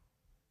love.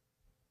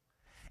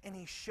 And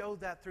He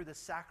showed that through the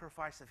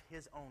sacrifice of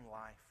His own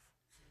life.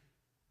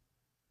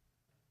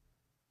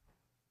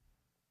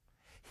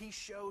 He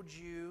showed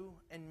you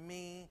and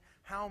me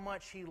how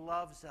much He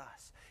loves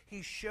us.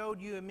 He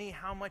showed you and me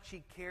how much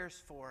He cares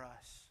for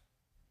us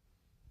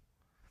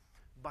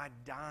by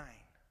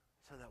dying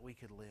so that we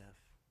could live.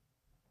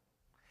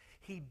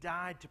 He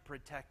died to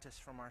protect us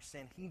from our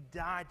sin. He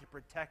died to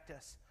protect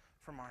us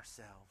from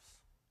ourselves.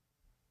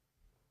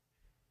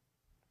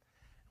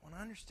 When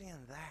I understand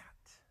that,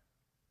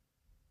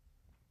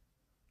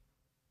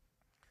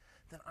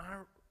 then I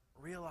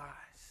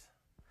realize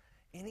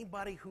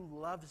anybody who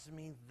loves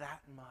me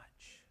that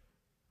much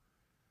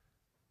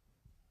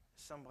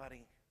is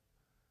somebody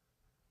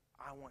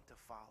I want to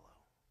follow.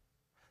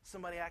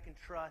 Somebody I can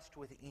trust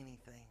with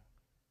anything.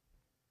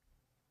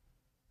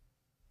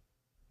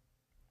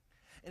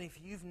 And if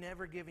you've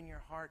never given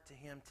your heart to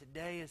Him,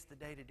 today is the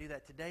day to do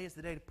that. Today is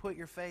the day to put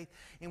your faith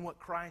in what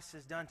Christ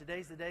has done.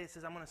 Today's the day that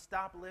says, I'm going to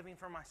stop living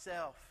for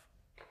myself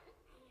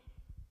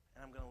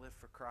and I'm going to live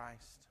for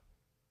Christ.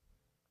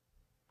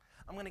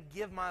 I'm going to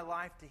give my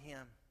life to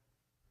Him.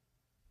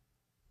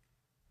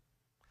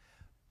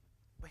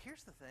 But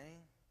here's the thing,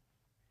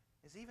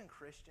 is even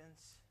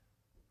Christians,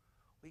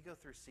 we go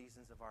through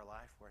seasons of our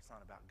life where it's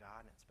not about God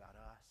and it's about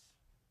us.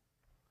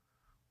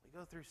 We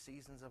go through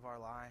seasons of our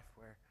life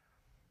where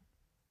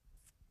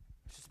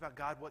it's just about,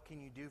 God, what can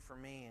you do for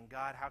me? And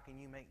God, how can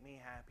you make me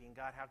happy? And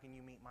God, how can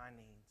you meet my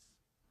needs?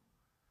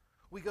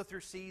 We go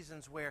through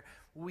seasons where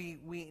we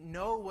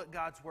know what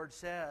God's Word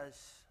says,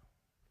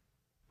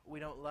 but we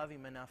don't love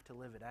Him enough to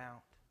live it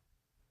out.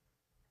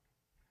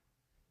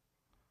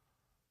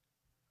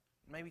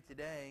 Maybe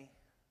today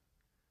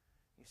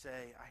you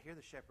say, I hear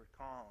the shepherd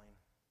calling,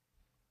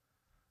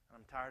 and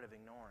I'm tired of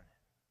ignoring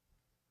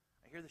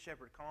it. I hear the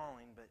shepherd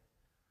calling, but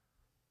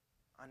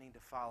I need to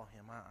follow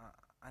Him.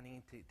 I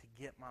need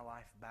to get my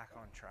life back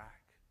on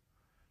track.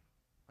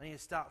 I need to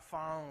stop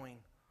following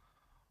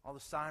all the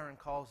siren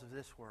calls of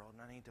this world,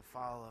 and I need to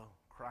follow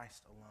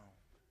Christ alone.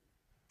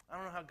 I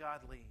don't know how God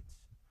leads,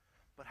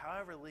 but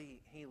however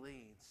He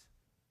leads,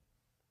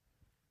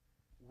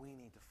 we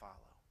need to follow.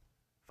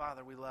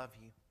 Father, we love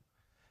You.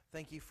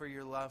 Thank You for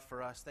Your love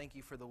for us. Thank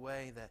You for the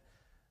way that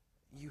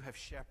You have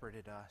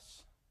shepherded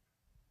us.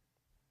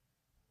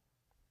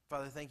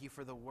 Father, thank You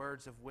for the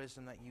words of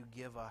wisdom that You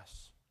give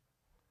us.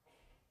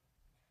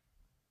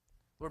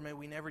 Lord, may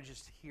we never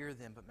just hear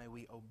them, but may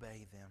we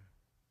obey them.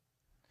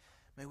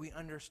 May we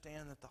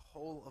understand that the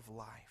whole of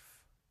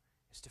life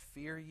is to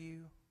fear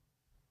You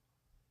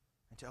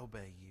and to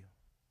obey You.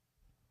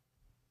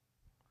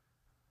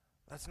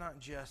 That's not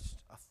just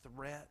a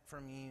threat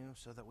from You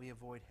so that we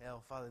avoid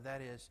hell. Father,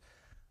 that is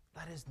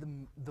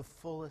the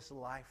fullest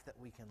life that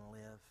we can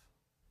live.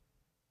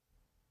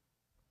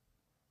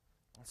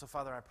 And so,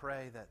 Father, I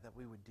pray that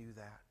we would do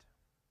that.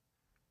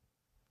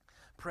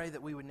 Pray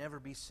that we would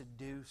never be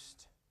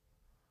seduced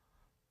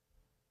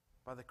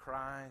by the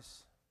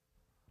cries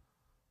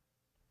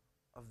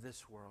of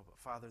this world, but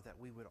Father, that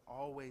we would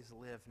always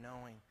live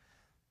knowing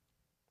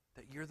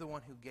that You're the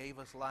one who gave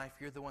us life,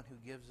 You're the one who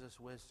gives us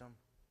wisdom,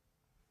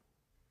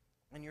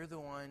 and You're the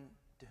one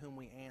to whom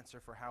we answer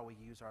for how we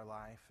use our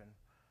life and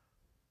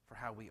for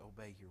how we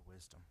obey Your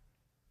wisdom.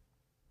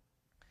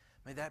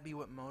 May that be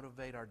what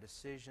motivate our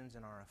decisions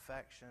and our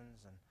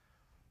affections and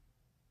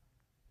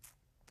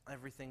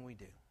everything we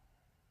do.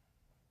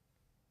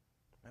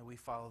 May we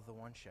follow the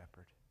one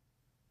shepherd.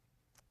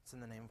 It's in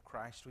the name of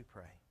Christ we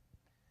pray.